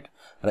एक्स्ट्रानेट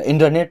र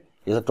इन्टरनेट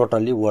यो त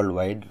टोटल्ली वर्ल्ड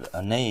वाइड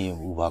नै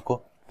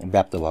भएको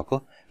व्याप्त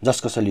भएको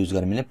जसकसले युज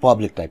गर्न मिल्ने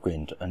पब्लिक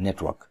टाइपको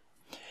network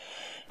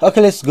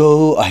okay let's go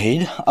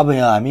ahead अब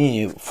यहाँ हामी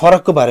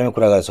फरकको बारेमा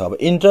कुरा गर्छौं अब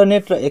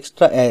इन्टरनेट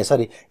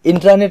र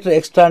इन्ट्रानेट र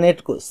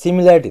एक्स्ट्रानेटको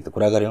सिमिलरिटी त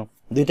कुरा गर्यौं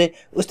दुईटै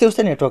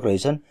उस्तै नेटवर्क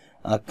रहेछन्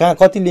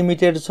कति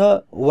लिमिटेड छ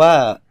वा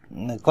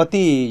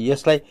कति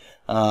यसलाई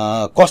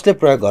कसले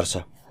प्रयोग गर्छ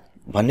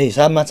भन्ने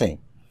हिसाबमा चाहिँ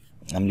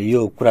हामीले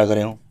यो कुरा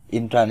गर्यौं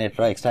इन्ट्रानेट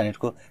र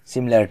एक्स्ट्रानेटको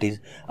सिमिलरिटिज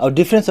अब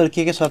डिफरेन्सहरु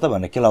के छ त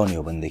भनेर केलाउने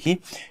हो भनेदेखि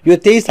यो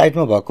त्यही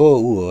साइटमा भएको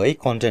हो है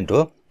कन्टेन्ट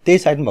हो त्यही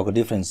साइटमा भएको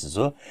डिफरेन्सेस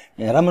हो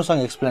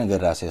राम्रोसँग एक्सप्लेन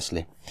गरिरहेको छ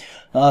यसले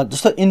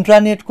जस्तो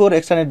इन्ट्रानेटको र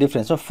एक्स्ट्रानेट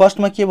डिफरेन्स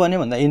फर्स्टमा के भन्यो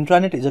भन्दा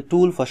इन्ट्रानेट is a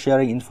tool for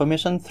sharing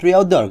information through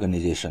out the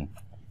organisation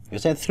यो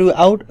चाहिँ थ्रु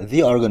आउट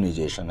द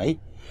अर्गनाइजेसन है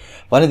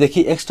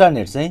भनेदेखि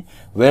एक्स्ट्रानेट चाहिँ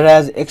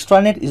whereas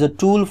extranet is a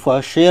tool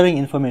for sharing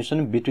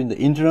information between the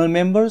internal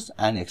members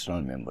and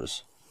external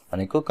members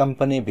भनेको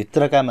कम्पनी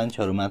भित्रका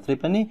मान्छेहरु मात्रै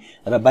पनि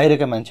र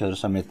बाहिरका मान्छेहरु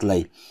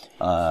समेतलाई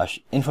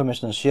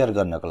इन्फर्मेसन शेयर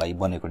गर्नको लागि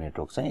बनेको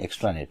नेटवर्क चाहिँ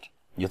एक्स्ट्रानेट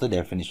यो त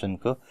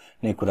डेफिनिसनको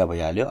नै कुरा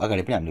भइहाल्यो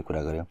अगाडि पनि हामीले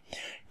कुरा गर्यौं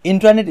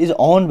इन्ट्रानेट is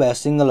owned by a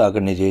single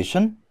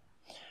organisation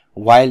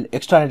while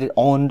extranet is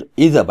owned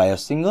either by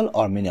a single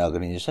or many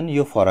organisation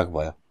यो फरक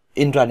भयो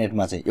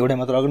इन्ट्रानेटमा चाहिँ एउटै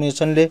मात्र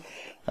अर्गनाइजेसनले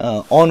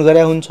ओन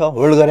गरे हुन्छ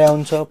होल्ड गरे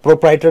हुन्छ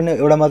प्रोप्राइटर नै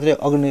एउटा मात्रै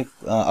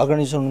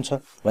अर्गनाइजेसन हुन्छ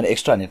भने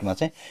एक्स्ट्रानेटमा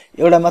चाहिँ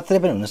एउटा मात्रै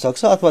पनि हुन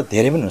सक्छ अथवा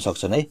धेरै पनि हुन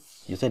सक्छन् है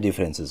यो चाहिँ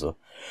डिफरेन्सेस हो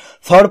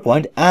third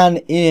point and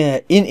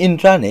in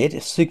इन्ट्रानेट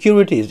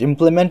security is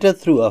implemented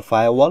through a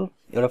फायरवल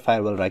एउटा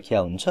फायरवल राखिया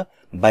हुन्छ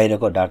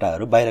बाहिरको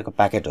डाटाहरु बाहिरको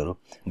प्याकेटहरु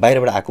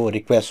बाहिरबाट आएको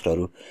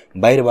रिक्वेस्टहरु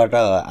बाहिरबाट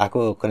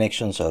आएको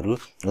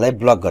कनेक्सन्सहरुलाई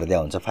ब्लक गर्दै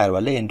हुन्छ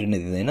फायरवलले एन्ट्री नै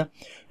दिँदैन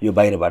यो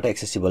बाहिरबाट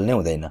एक्सेसिबल नै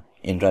हुँदैन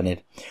internet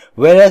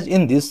whereas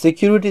in this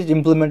security is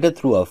implemented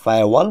through a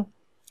firewall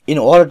in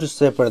order to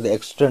separate the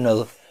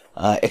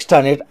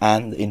extranet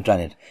and the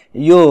intranet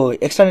यो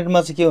extranet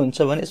मा चाहिँ के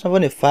हुन्छ भने यसमा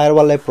पनि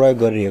फायरवललाई प्रयोग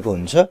गरिएको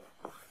हुन्छ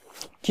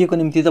के को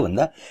निम्ति त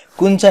भन्दा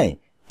कुन चाहिँ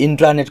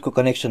इन्ट्रानेट को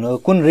कनेक्सन हो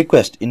कुन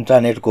रिक्वेस्ट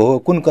इन्ट्रानेट को हो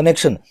कुन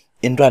कनेक्सन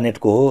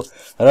इन्ट्रानेटको हो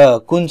र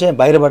कुन चाहिँ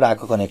बाहिरबाट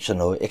आएको कनेक्सन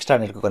हो,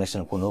 एक्स्ट्रानेटको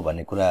कनेक्सन कुन हो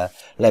भन्ने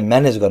कुरालाई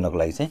म्यानेज गर्नको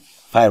लागि चाहिँ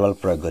फायरवल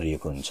प्रयोग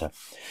गरिएको हुन्छ।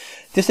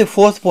 त्यस्तै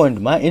फोर्थ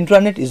पोइन्टमा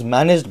इन्ट्रानेट is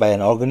managed by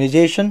an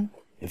organisation,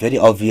 very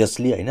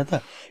obviously हैन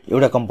त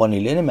एउटा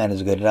कम्पनीले नै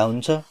म्यानेज गरिरहेको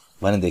हुन्छ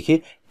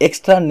भनेदेखि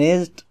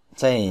एक्स्ट्रानेट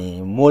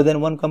चाहिँ मोर देन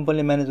वान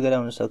कम्पनीले म्यानेज गरेर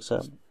हुन सक्छ।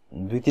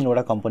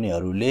 2-3वटा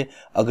कम्पनीहरूले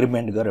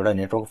अग्रिमेन्ट गरेर एउटा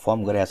नेटवर्क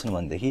फर्म गरेका छन्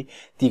भनेदेखि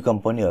ती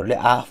कम्पनीहरूले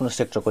आफ्नो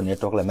सेक्टरको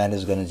नेटवर्कलाई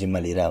म्यानेज गर्ने जिम्मा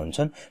लिइरहेका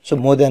हुन्छन्। So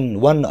more than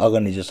one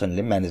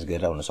अर्गनाइजेसनले manage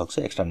गरेर हुन सक्छ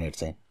एक्स्ट्रानेट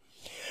चाहिँ।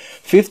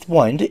 Fifth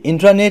point,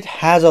 इन्ट्रानेट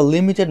has a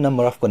limited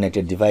number of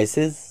connected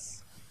devices,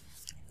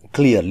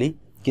 clearly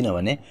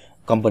किनभने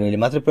कम्पनीले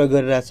मात्रै प्रयोग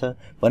गरिरहेछ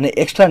भने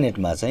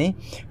एक्स्ट्रानेटमा चाहिँ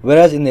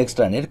whereas in the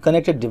extranet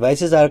connected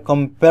devices are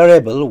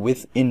comparable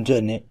with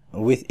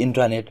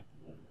इन्ट्रानेट।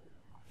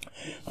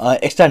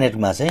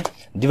 एक्स्ट्रानेटमा चाहिँ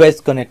डिभाइस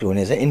कनेक्ट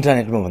हुने चाहिँ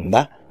इन्ट्रानेटमा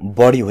भन्दा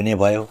बढी हुने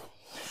भयो।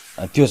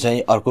 त्यो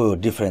चाहिँ अर्को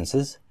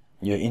डिफरेन्सेस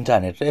यो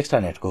इन्ट्रानेट र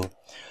एक्स्ट्रानेटको।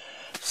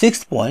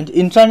 Sixth point,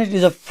 इन्ट्रानेट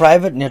is a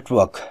private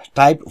network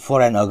type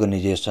for an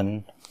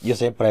organisation. यो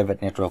चाहिँ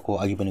प्राइभेट नेटवर्क हो,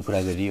 अघि पनि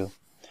कुरा गरियो।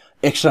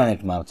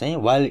 एक्स्ट्रानेटमा चाहिँ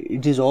while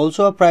it is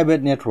also a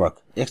private network,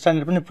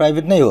 extranet पनि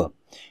प्राइभेट नै हो,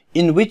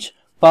 in which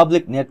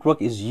public network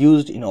is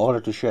used in order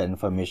to share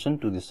information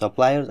to the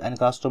suppliers and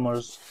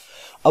customers.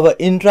 अब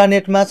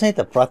इन्ट्रानेटमा चाहिँ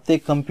त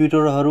प्रत्येक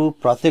कम्प्युटरहरू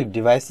प्रत्येक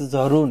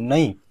डिभाइसेसहरू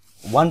नै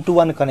वान टु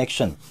वान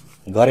कनेक्सन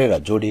गरेर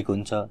जोडिएको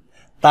हुन्छ,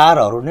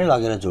 तारहरू नै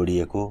लगेर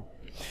जोडिएको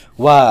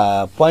वा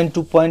पोइन्ट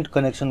टु पोइन्ट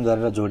कनेक्सन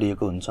गरेर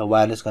जोडिएको हुन्छ,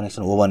 वायरलेस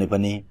कनेक्सन हो भने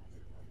पनि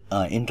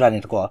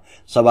इन्ट्रानेटको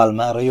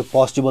सवालमा। र यो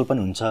पोसिबल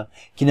पनि हुन्छ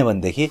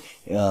किनभनेदेखि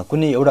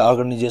कुनै एउटा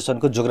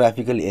अर्गनाइजेसनको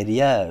जोग्राफिकल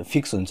एरिया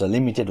फिक्स हुन्छ,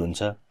 लिमिटेड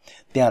हुन्छ,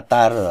 त्यहाँ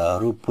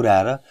तारहरू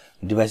पुर्याएर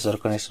डिभाइसहरू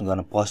कनेक्सन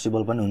गर्न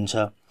पोसिबल पनि हुन्छ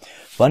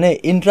भने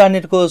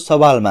इन्ट्रानेटको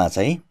सवालमा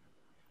चाहिँ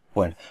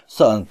पोइन्ट।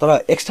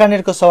 तर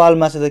एक्स्ट्रानेटको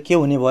सवालमा चाहिँ त के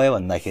हुने भयो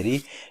भन्दाखेरि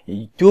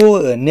त्यो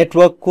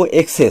नेटवर्कको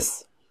एक्सेस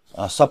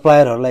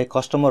सप्लायरहरूलाई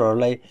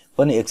कस्टमरहरूलाई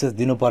पनि एक्सेस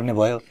दिनुपर्ने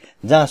भयो,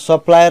 जहाँ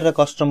सप्लायर र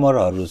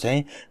कस्टमरहरू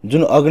चाहिँ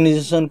जुन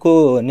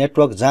अर्गनाइजेसनको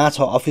नेटवर्क जहाँ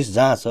छ, अफिस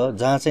जहाँ छ,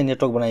 जहाँ चाहिँ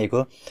नेटवर्क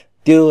बनाइएको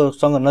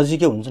त्योसँग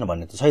नजिकै हुन्छन्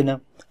भन्ने त छैन।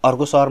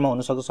 अर्को सहरमा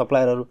हुनसक्छ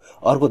सप्लायरहरू,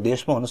 अर्को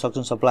देशमा हुन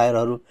सक्छन्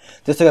सप्लायरहरू,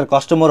 त्यस्तै गरेर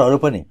कस्टमरहरू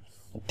पनि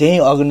त्यही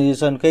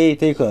अर्गनाइजेसनकै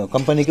त्यही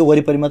कम्पनीकै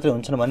वरिपरि मात्रै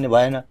हुन्छन् भन्ने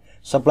भएन।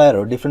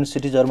 सप्लायरहरू डिफ्रेन्ट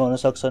सिटिजहरूमा हुन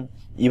सक्छन्,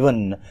 इभन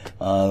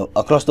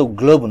अक्रस द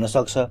ग्लोब हुन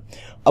सक्छ।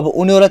 अब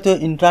उनीहरूलाई त्यो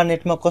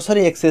इन्टरनेटमा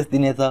कसरी एक्सेस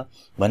दिने त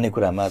भन्ने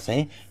कुरामा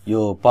चाहिँ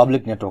यो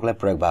पब्लिक नेटवर्कलाई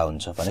प्रयोग भएको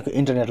हुन्छ, भनेको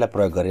इन्टरनेटलाई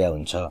प्रयोग गरेर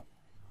हुन्छ।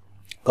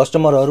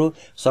 कस्टमरहरू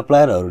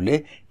सप्लायरहरूले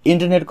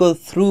इन्टरनेटको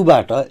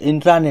थ्रुबाट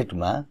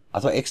इन्ट्रानेटमा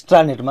अथवा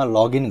एक्स्ट्रानेटमा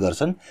लगइन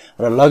गर्छन्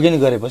र लगइन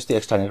गरेपछि त्यो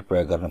एक्स्ट्रानेट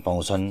प्रयोग गर्न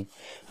पाउँछन्।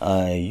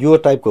 यो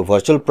टाइपको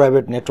भर्चुअल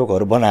प्राइभेट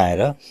नेटवर्कहरू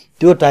बनाएर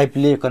त्यो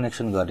टाइपले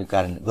कनेक्सन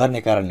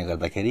गर्ने कारणले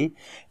गर्दाखेरि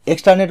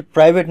एक्स्ट्रानेट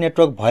प्राइभेट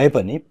नेटवर्क भए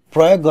पनि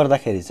प्रयोग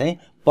गर्दाखेरि चाहिँ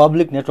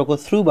पब्लिक नेटवर्कको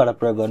थ्रुबाट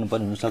प्रयोग गर्नु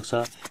पनि हुनसक्छ।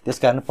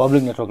 त्यसकारण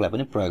पब्लिक नेटवर्कलाई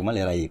पनि प्रयोगमा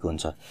लिएर आइएको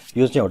हुन्छ।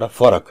 यो चाहिँ एउटा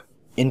फरक।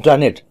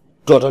 इन्टरनेट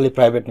टोटली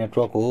प्राइभेट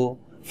नेटवर्क हो,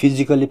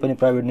 फिजिकली पनि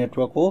प्राइभेट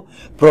नेटवर्क हो,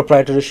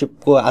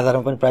 प्रोप्राइटरसिपको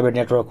आधारमा पनि प्राइभेट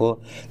नेटवर्क हो।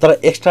 तर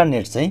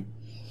एक्स्ट्रानेट चाहिँ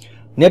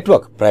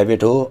नेटवर्क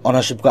प्राइभेट हो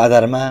अनरसिपको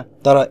आधारमा,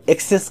 तर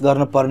एक्सेस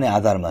गर्नुपर्ने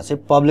आधारमा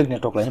चाहिँ पब्लिक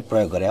नेटवर्कलाई नै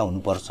प्रयोग गरे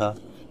हुनुपर्छ,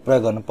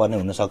 प्रयोग गर्नुपर्ने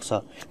हुनसक्छ।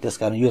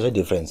 त्यसकारण यो चाहिँ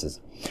डिफरेन्सेस।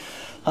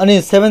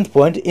 अनि seventh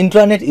point,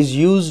 इन्ट्रानेट is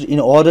used in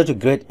order to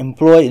get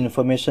employee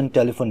information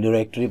telephone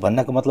directory.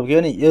 भन्नको मतलब के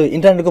हो भने यो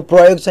इन्टरनेटको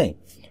प्रयोग चाहिँ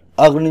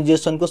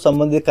अर्गनाइजेसनको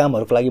सम्बन्धित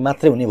कामहरूको लागि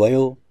मात्रै हुने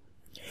भयो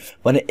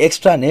भने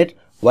extranet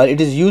while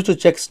it is used to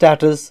check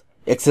status,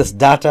 access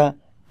data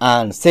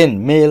and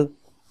send mail,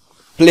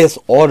 place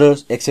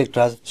orders,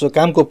 etc. So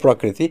कामको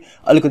प्रकृति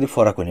अलिकति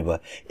फरक हुने भयो।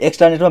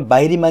 एक्स्ट्रानेटमा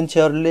बाहिरी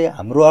मान्छेहरूले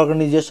हाम्रो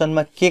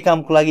अर्गनाइजेसनमा के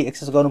कामको लागि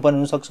एक्सेस गर्नुपर्ने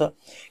हुन सक्छ,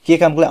 के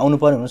कामको लागि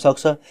आउनुपर्ने हुन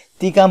सक्छ,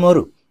 ती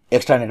कामहरू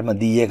एक्स्ट्रानेटमा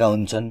दिइएका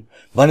हुन्छन्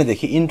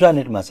भनेदेखि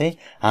इन्ट्रानेटमा चाहिँ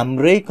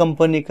हाम्रै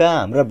कम्पनीका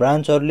हाम्रा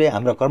ब्रान्चहरूले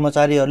हाम्रा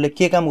कर्मचारीहरूले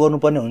के काम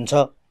गर्नुपर्ने हुन्छ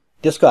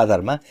त्यसको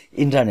आधारमा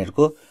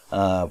इन्ट्रानेटको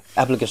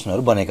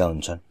एप्लिकेसनहरू बनेका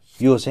हुन्छन्।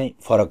 यो चाहिँ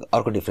फरक,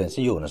 अर्को डिफरेन्स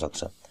चाहिँ यो हुन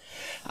सक्छ।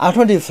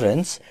 आठौं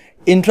difference,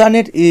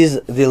 इन्ट्रानेट is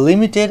the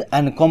limited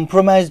and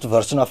compromised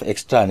version of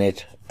extranet.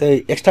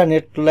 त्यही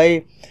एक्स्ट्रानेटलाई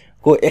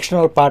को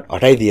एक्सटर्नल पार्ट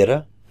हटाइदिएर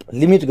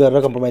लिमिट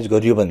गरेर कम्प्रोमाइज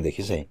गरियो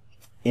भनेदेखि चाहिँ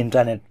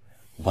इन्ट्रानेट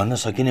भन्न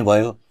सकिने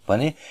भयो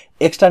भने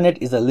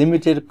extranet is the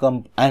limited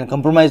and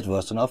compromised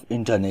version of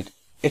internet.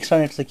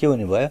 Extranet चाहिँ के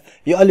हुने भयो,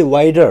 यो अलि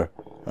वाइडर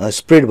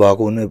स्प्रेड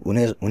भएको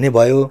हुने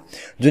भयो।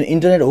 जुन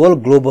इन्टरनेट होल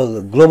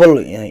ग्लोबल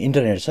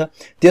इन्टरनेट छ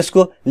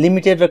त्यसको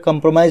लिमिटेड र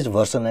कम्प्रोमाइज्ड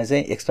भर्सनलाई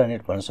चाहिँ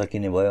एक्स्ट्रानेट भन्न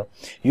सकिने भयो।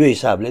 यो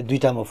हिसाबले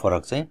दुईटामा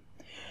फरक चाहिँ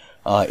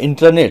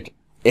इन्टरनेट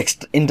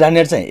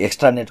चाहिँ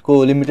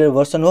एक्स्ट्रानेटको लिमिटेड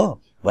भर्सन हो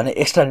भने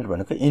एक्स्ट्रानेट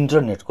भनेको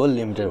इन्टरनेटको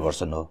लिमिटेड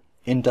भर्सन हो,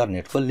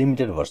 इन्टरनेटको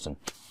limited version.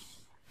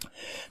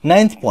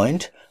 Ninth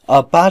point,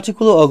 a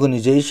particular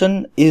organization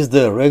is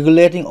the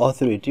regulating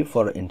authority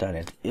for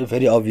internet.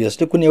 Very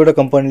obviously कुनै एउटा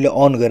कम्पनीले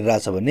अन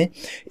गरिरहेछ भने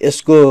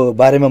यसको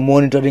बारेमा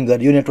मोनिटरिङ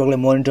गर्ने, यो नेटवर्कलाई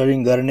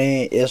मोनिटरिङ गर्ने,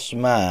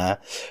 यसमा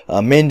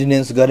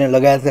मेन्टेनेन्स गर्ने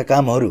लगायतका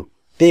कामहरू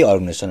त्यही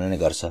अर्गनाइजेसनले नै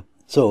गर्छ।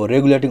 सो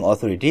रेगुलेटिङ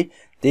अथोरिटी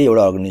त्यही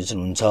एउटा अर्गनाइजेसन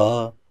हुन्छ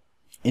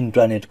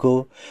इन्ट्रानेटको।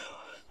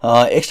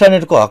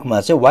 एक्स्ट्रानेटको हकमा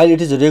चाहिँ while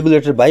it is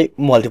regulated by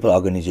multiple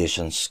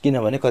organisations,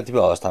 किनभने कतिपय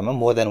अवस्थामा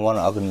मोर देन वान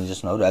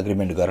अर्गनाइजेसनहरू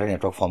एग्रिमेन्ट गरेर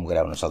नेटवर्क फर्म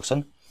गरेर हुन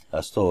सक्छन्।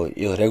 जस्तो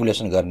यो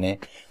रेगुलेसन गर्ने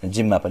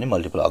जिम्मा पनि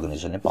मल्टिपल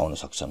अर्गनाइजेसनले पाउन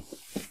सक्छन्।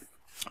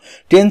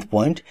 10th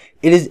point,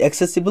 it is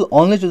accessible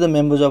only to the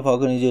members of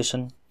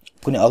organization।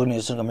 कुनै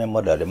अर्गनाइजेसनको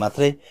मेम्बरहरूले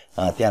मात्रै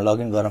त्यहाँ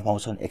लगइन गर्न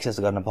पाउँछन्, एक्सेस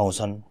गर्न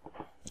पाउँछन्,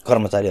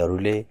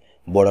 कर्मचारीहरूले,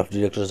 बोर्ड अफ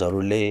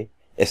डिरेक्टर्सहरूले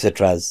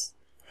एक्सेट्राज।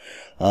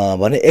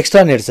 भने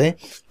एक्स्ट्रानेट चाहिँ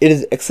it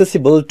is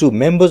accessible to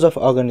members of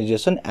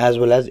organisation as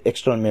well as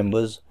external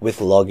members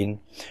with login.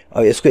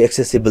 अब यसको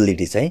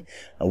एक्सेसिबिलिटी चाहिँ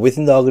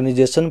within the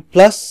organisation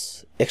plus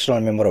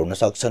external member हुन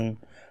सक्छन्,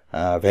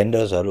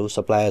 भेन्डर्सहरू,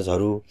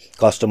 सप्लायर्सहरू,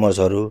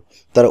 कस्टमर्सहरू,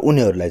 तर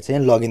उनीहरूलाई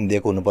चाहिँ लगइन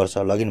दिएको हुनुपर्छ।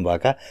 लगइन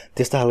भएका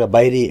त्यस्ता खालका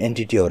बाहिरी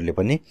एन्टिटीहरूले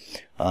पनि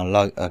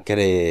के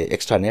अरे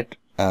एक्स्ट्रानेट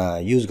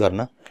युज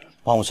गर्न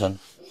पाउँछन्।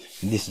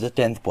 This is the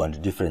 10th point,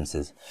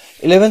 differences.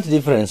 11th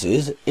difference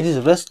is it is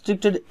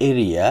restricted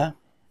area.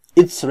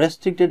 Its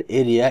restricted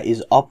area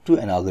is up to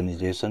an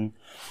organization.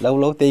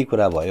 लगभग त्यही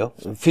कुरा भयो,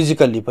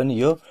 फिजिकल्ली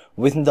पनि यो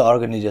विथिन द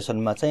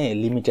अर्गनाइजेसनमा चाहिँ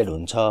लिमिटेड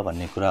हुन्छ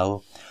भन्ने कुरा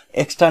हो।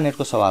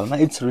 एक्स्ट्रानेटको सवालमा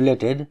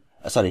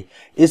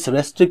its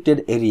restricted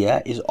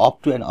area is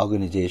up to an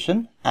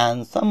organization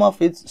and some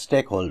of its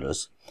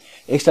stakeholders।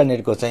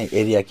 एक्स्ट्रानेटको चाहिँ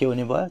एरिया के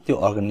हुने भयो, त्यो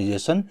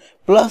अर्गनाइजेसन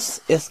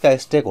प्लस यसका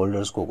स्टेक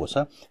होल्डर्सको को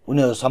छ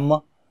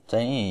उनीहरूसम्म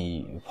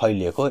चाहिँ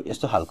फैलिएको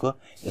यस्तो खालको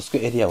यसको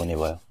एरिया हुने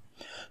भयो।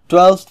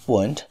 12th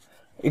point,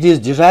 it is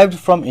derived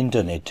from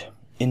internet।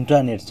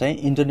 Internet चाहिँ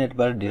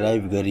इन्टरनेटबाट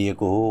डिराइभ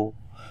गरिएको हो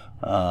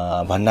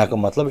भन्नाको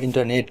मतलब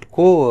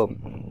इन्टरनेटको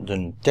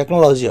जुन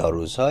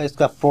टेक्नोलोजीहरू छ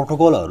यसका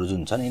प्रोटोकलहरू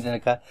जुन छन्,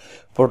 इन्टरनेटका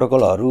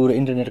प्रोटोकलहरू र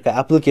इन्टरनेटका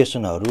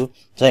एप्लिकेसनहरू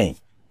चाहिँ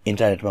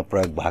इन्टरनेटमा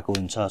प्रयोग भएको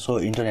हुन्छ। सो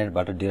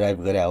इन्टरनेटबाट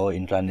डिराइभ गरे हो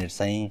इन्टरनेट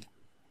चाहिँ।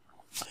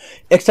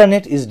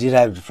 Extranet is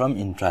derived from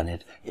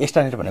इन्ट्रानेट।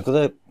 Extranet भनेको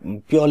त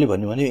प्योरली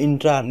भन्यो भने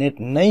इन्ट्रानेट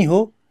नै हो,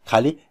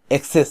 खालि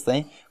एक्सेस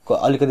चाहिँ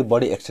अलिकति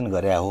बढी एक्सटेन्ड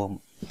गरे हो।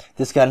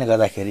 त्यस कारणले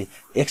गर्दाखेरि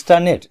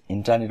एक्स्ट्रानेट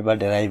इन्ट्रानेटबाट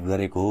डिराइभ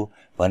गरेको हो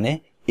भने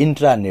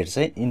इन्ट्रानेट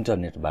चाहिँ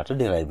इन्टरनेटबाट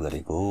डिराइभ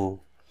गरेको हो।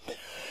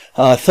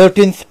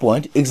 13th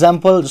point,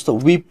 एक्जाम्पल जस्तो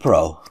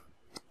Wipro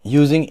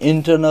using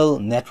internal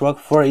network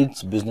for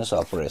it's business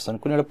operation.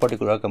 कुनै एउटा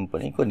पर्टिकुलर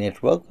कम्पनीको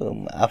नेटवर्क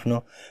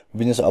आफ्नो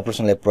बिजनेस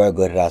अपरेसनलाई प्रयोग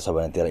गरिरहेछ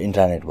भने त्यसलाई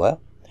इन्टरनेट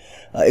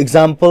भयो।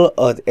 एक्जाम्पल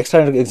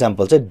एक्स्ट्रानेटको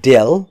एक्जाम्पल चाहिँ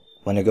डेल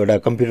भनेको एउटा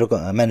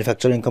कम्प्युटर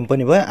म्यानुफ्याक्चरिङ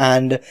कम्पनी भयो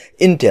एन्ड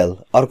इन्टेल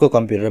अर्को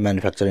कम्प्युटर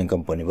म्यानुफ्याक्चरिङ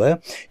कम्पनी भयो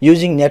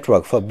using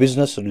network for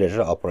business related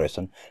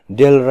operation.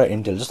 Del र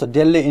इन्टेल, जस्तो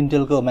डेलले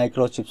इन्टेलको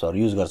माइक्रोचिप्सहरू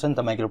युज गर्छ नि त,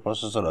 माइक्रो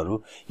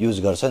प्रोसेसरहरू युज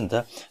गर्छ नि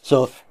त।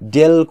 सो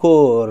डेलको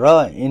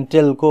र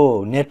इन्टेलको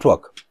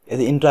नेटवर्क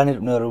यदि इन्टरनेट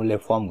उनीहरूले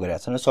फर्म गरेका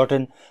छन्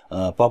सर्टेन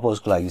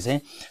पर्पजको लागि चाहिँ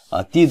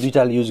ती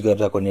दुईटाले युज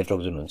गरेको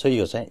नेटवर्क जुन हुन्छ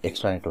यो चाहिँ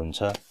एक्स्ट्रानेट हुन्छ।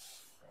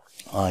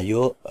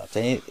 यो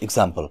चाहिँ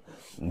इक्जाम्पल,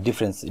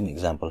 डिफ्रेन्स इन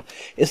इक्जाम्पल।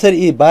 यसरी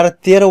यी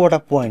 12-13वटा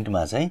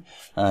पोइन्टमा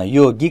चाहिँ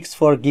यो गिग्स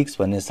फर गिग्स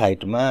भन्ने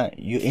साइटमा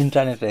यो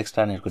इन्टरनेट र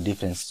एक्स्ट्रानेटको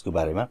डिफ्रेन्सको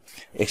बारेमा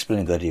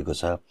एक्सप्लेन गरिएको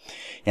छ।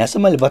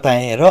 यहाँसम्म मैले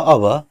बताएँ। र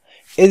अब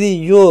यदि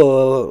यो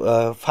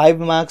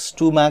 5 मार्क्स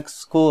 2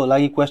 मार्क्सको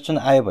लागि क्वेसन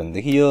आयो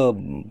भनेदेखि यो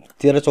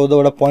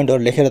 13-14वटा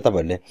पोइन्टहरू लेखेर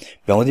तपाईँहरूले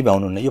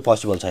भ्याउनुहुन्न, यो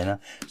पोसिबल छैन।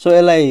 सो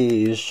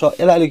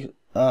यसलाई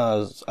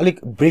अलिक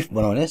ब्रिफ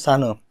बनाउने,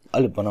 सानो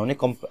अलिक बनाउने,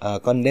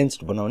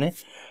 कन्डेन्स्ड बनाउने,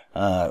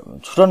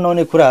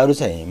 छुट्याउने कुराहरू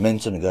चाहिँ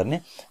मेन्सन गर्ने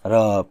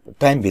र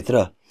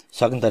टाइमभित्र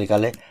सक्ने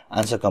तरिकाले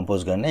आन्सर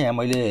कम्पोज गर्ने। यहाँ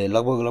मैले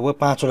लगभग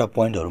 5वटा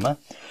पोइन्टहरूमा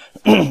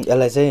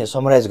यसलाई चाहिँ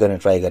समराइज गर्ने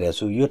ट्राई गरेको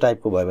छु। यो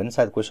टाइपको भयो भने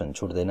सायद क्वेसन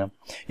छुट्दैन।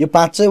 यो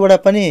 5-6वटा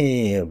पनि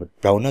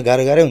भ्याउन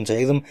गाह्रो हुन्छ,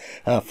 एकदम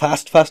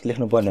फास्ट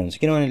लेख्नुपर्ने हुन्छ,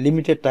 किनभने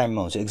लिमिटेड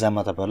टाइममा हुन्छ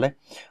एक्जाममा। तपाईँहरूलाई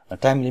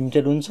टाइम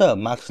लिमिटेड हुन्छ,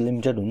 मार्क्स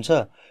लिमिटेड हुन्छ।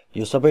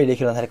 यो सबै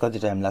लेखिरहँदाखेरि कति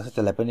टाइम लाग्छ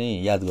त्यसलाई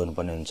पनि याद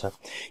गर्नुपर्ने हुन्छ।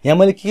 यहाँ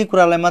मैले के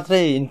कुरालाई मात्रै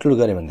इन्क्लुड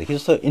गरेँ भनेदेखि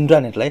जस्तो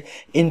इन्टरनेटलाई,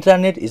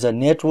 internet is a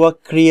network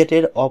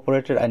created,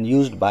 operated and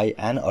used by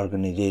an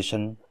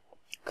organisation.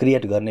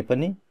 Create गर्ने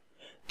पनि,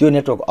 त्यो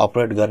नेटवर्क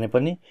अपरेट गर्ने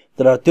पनि,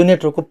 तर त्यो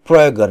नेटवर्कको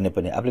प्रयोग गर्ने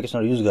पनि,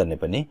 एप्लिकेसनहरू युज गर्ने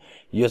पनि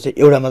यो चाहिँ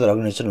एउटा मात्र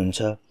अर्गनाइजेसन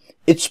हुन्छ।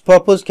 It's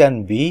purpose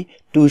can be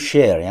to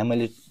share, यहाँ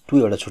मैले 2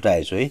 एउटा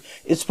छुट्याएको छु है।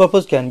 It's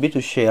purpose can be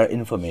to share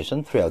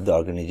information through out the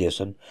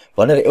organisation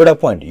भनेर एउटा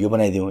पोइन्ट यो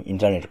बनाइदिउँ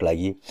इन्टरनेटको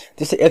लागि।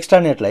 त्यस्तै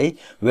एक्स्ट्रानेटलाई,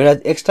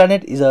 where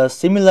extranet is a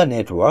similar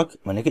network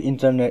भनेको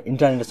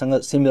इन्टरनेटसँग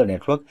similar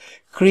network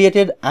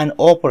created and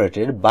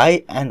operated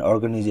by an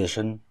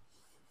organisation.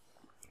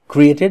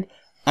 Created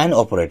and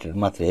operated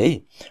मात्रै है,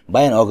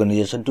 by an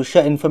organization to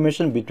share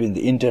information between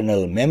the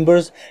internal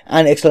members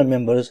and external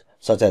members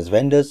such as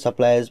vendors,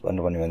 suppliers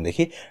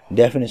भनेदेखि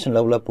definition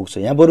लगभग पुग्छ।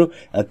 यहाँ बरु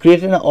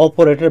created and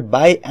operated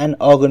by an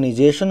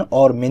organization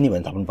or many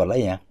भने थप्नु पर्ला।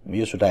 यहाँ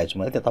यो छुटाएको छु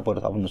मैले, त्यहाँ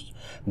तपाईहरु थप्नुस्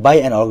by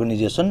an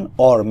organization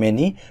or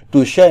many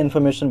to share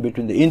information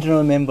between the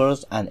internal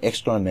members and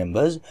external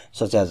members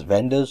such as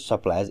vendors,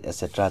 suppliers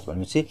etc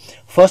भनेपछि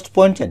फर्स्ट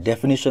पोइन्ट चाहिँ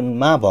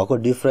डेफिनेसनमा भएको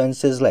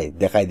डिफरेन्सेसलाई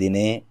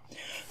देखाइदिने।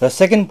 र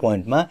सेकेन्ड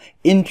पोइन्टमा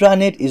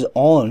इन्ट्रानेट is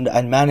owned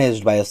and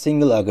managed by a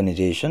single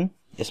organisation.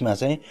 यसमा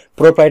चाहिँ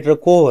proprietor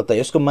को हो त,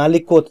 यसको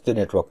मालिक को हो त त्यो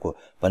नेटवर्कको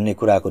भन्ने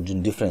कुराको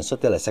जुन डिफरेन्स छ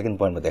त्यसलाई सेकेन्ड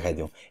पोइन्टमा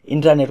देखाइदिउँ।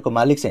 इन्ट्रानेटको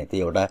मालिक चाहिँ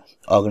त्यो एउटा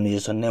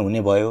अर्गनाइजेसन नै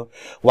हुने भयो,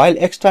 while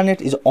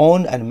extranet is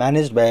owned and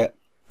managed by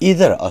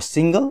either a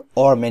single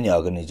or many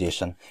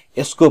organisation.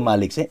 यसको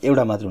मालिक चाहिँ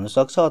एउटा मात्र हुन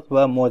सक्छ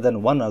अथवा मोर देन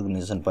वन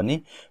अर्गनाइजेसन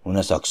पनि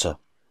हुन सक्छ।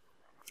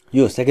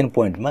 यो सेकेन्ड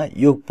पोइन्टमा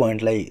यो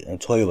पोइन्टलाई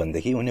छोयो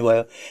भनेदेखि हुने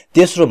भयो।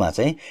 तेस्रोमा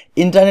चाहिँ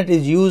internet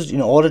is used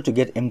in order to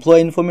get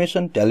employee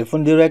information,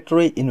 telephone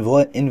directory,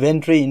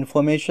 inventory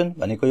information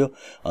भनेको यो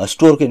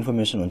स्टोरको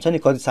इन्फर्मेसन हुन्छ नि,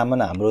 कति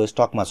सामान हाम्रो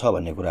स्टकमा छ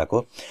भन्ने कुराको।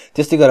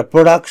 त्यस्तै गरेर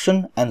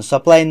प्रोडक्सन एन्ड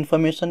सप्लाई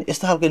इन्फर्मेसन,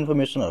 यस्ता खालको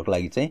इन्फर्मेसनहरूको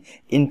लागि चाहिँ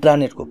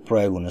इन्टरनेटको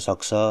प्रयोग हुन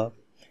सक्छ।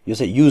 यो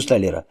चाहिँ युजलाई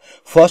लिएर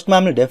फर्स्टमा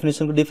हामीले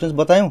डेफिनेसनको डिफरेन्स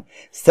बतायौँ,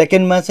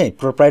 सेकेन्डमा चाहिँ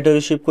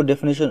प्रोप्राइटरसिपको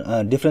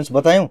डिफरेन्स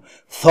बतायौँ,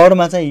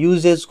 थर्डमा चाहिँ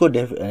युजेसको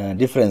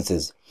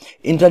डिफरेन्सेस।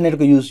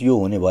 इन्टरनेटको युज यो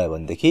हुने भयो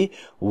भनेदेखि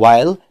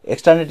while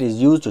extranet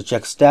is use to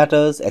check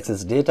status,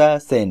 access data,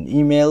 send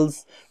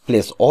emails,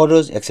 place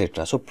orders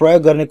etcetera. So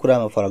प्रयोग गर्ने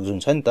कुरामा फरक जुन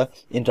छ नि त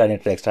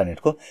इन्टरनेट र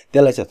एक्स्ट्रानेटको,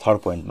 त्यसलाई चाहिँ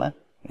थर्ड पोइन्टमा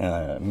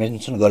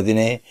मेन्सन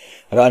गरिदिने।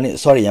 र अनि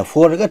सरी यहाँ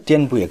 4 र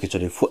 10 पुग्यो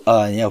एकचोटि।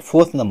 यहाँ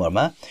फोर्थ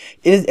नम्बरमा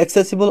it is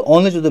accessible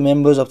only to the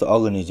members of the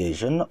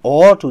organisation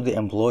or to the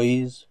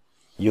एम्प्लोइज।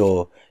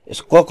 यो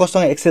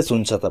कसँग एक्सेस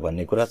हुन्छ त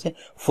भन्ने कुरा चाहिँ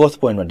फोर्थ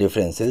पोइन्टमा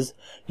डिफरेन्सेस।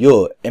 यो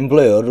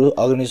एम्प्लोइहरू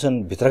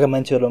अर्गनाइजेसन भित्रका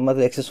मान्छेहरूमा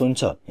मात्र एक्सेस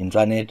हुन्छ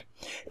इन्ट्रानेट।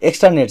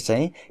 एक्स्ट्रानेट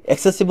चाहिँ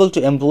accessible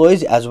to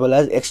एम्प्लोइज as well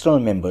as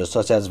external members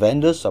such as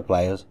vendors,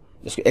 suppliers.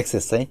 यसको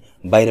एक्सेस चाहिँ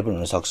बाहिर पनि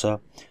हुनसक्छ।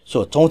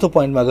 सो चौथो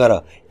पोइन्टमा गएर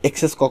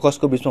एक्सेस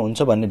कसको बिचमा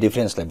हुन्छ भन्ने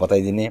डिफरेन्सलाई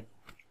बताइदिने।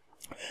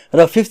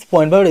 र फिफ्थ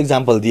पोइन्टमा एउटा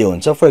इक्जाम्पल दिए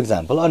हुन्छ। For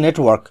example a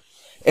network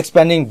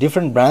expanding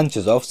different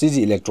branches of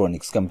CG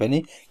electronics company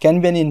can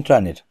be an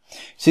इन्ट्रानेट।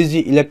 CG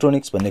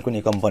electronics भन्ने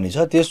कुनै कम्पनी छ,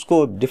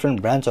 त्यसको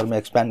डिफ्रेन्ट ब्रान्चहरूमा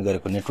एक्सप्यान्ड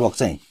गरेको नेटवर्क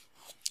चाहिँ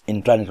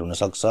इन्ट्रानेट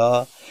हुनसक्छ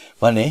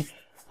भने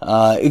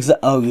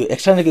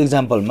एक्स्ट्रानेटको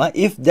इक्जाम्पलमा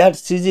if that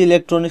CG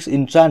electronics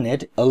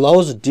इन्ट्रानेट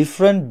allows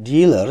different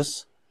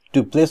dealers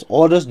to place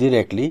orders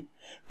directly,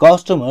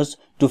 customers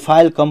to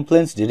file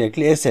complaints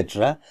directly,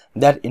 etc.,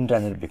 that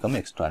internet become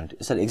extranet.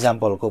 यसरी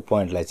एक्जाम्पलको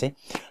पोइन्टलाई चाहिँ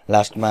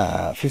लास्टमा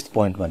फिफ्थ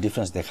पोइन्टमा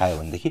डिफरेन्स देखायो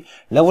भनेदेखि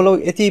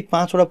लगभग यति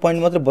 5वटा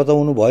पोइन्ट मात्रै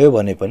बताउनु भयो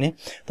भने पनि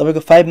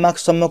तपाईँको 5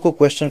 मार्क्ससम्मको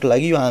क्वेसनको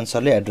लागि यो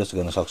आन्सरले एड्रेस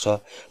गर्न सक्छ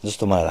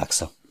जस्तो मलाई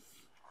लाग्छ।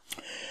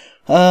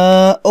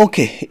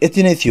 ओके,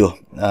 यति नै थियो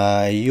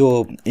यो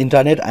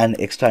इन्टरनेट एन्ड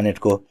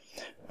एक्स्ट्रानेटको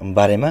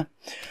बारेमा।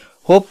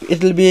 Hope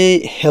it will be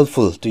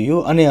helpful to you.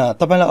 अनि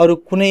तपाईँलाई अरू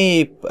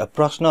कुनै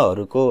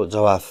प्रश्नहरूको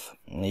जवाफ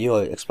यो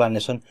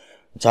एक्सप्लेनेसन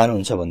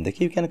चाहनुहुन्छ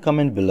भनेदेखि यु क्यान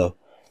कमेन्ट बिलो,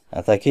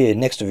 ताकि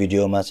नेक्स्ट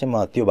भिडियोमा चाहिँ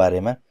म त्यो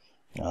बारेमा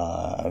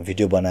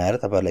भिडियो बनाएर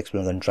तपाईँहरूलाई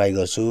एक्सप्लेन गर्न ट्राई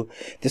गर्छु।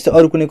 त्यस्तै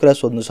अरू कुनै कुरा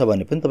सोध्नु छ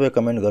भने पनि तपाईँ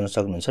कमेन्ट गर्न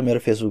सक्नुहुन्छ मेरो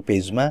फेसबुक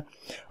पेजमा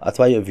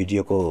अथवा यो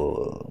भिडियोको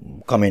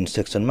कमेन्ट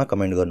सेक्सनमा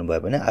कमेन्ट गर्नुभयो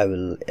भने आई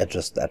विल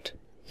एड्रेस द्याट।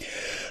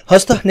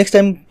 हस् त, नेक्स्ट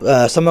टाइम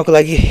सम्मको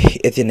लागि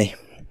यति नै।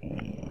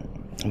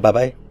 By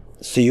by,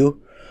 see you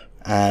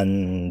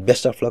and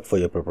best of luck for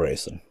your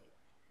preparation.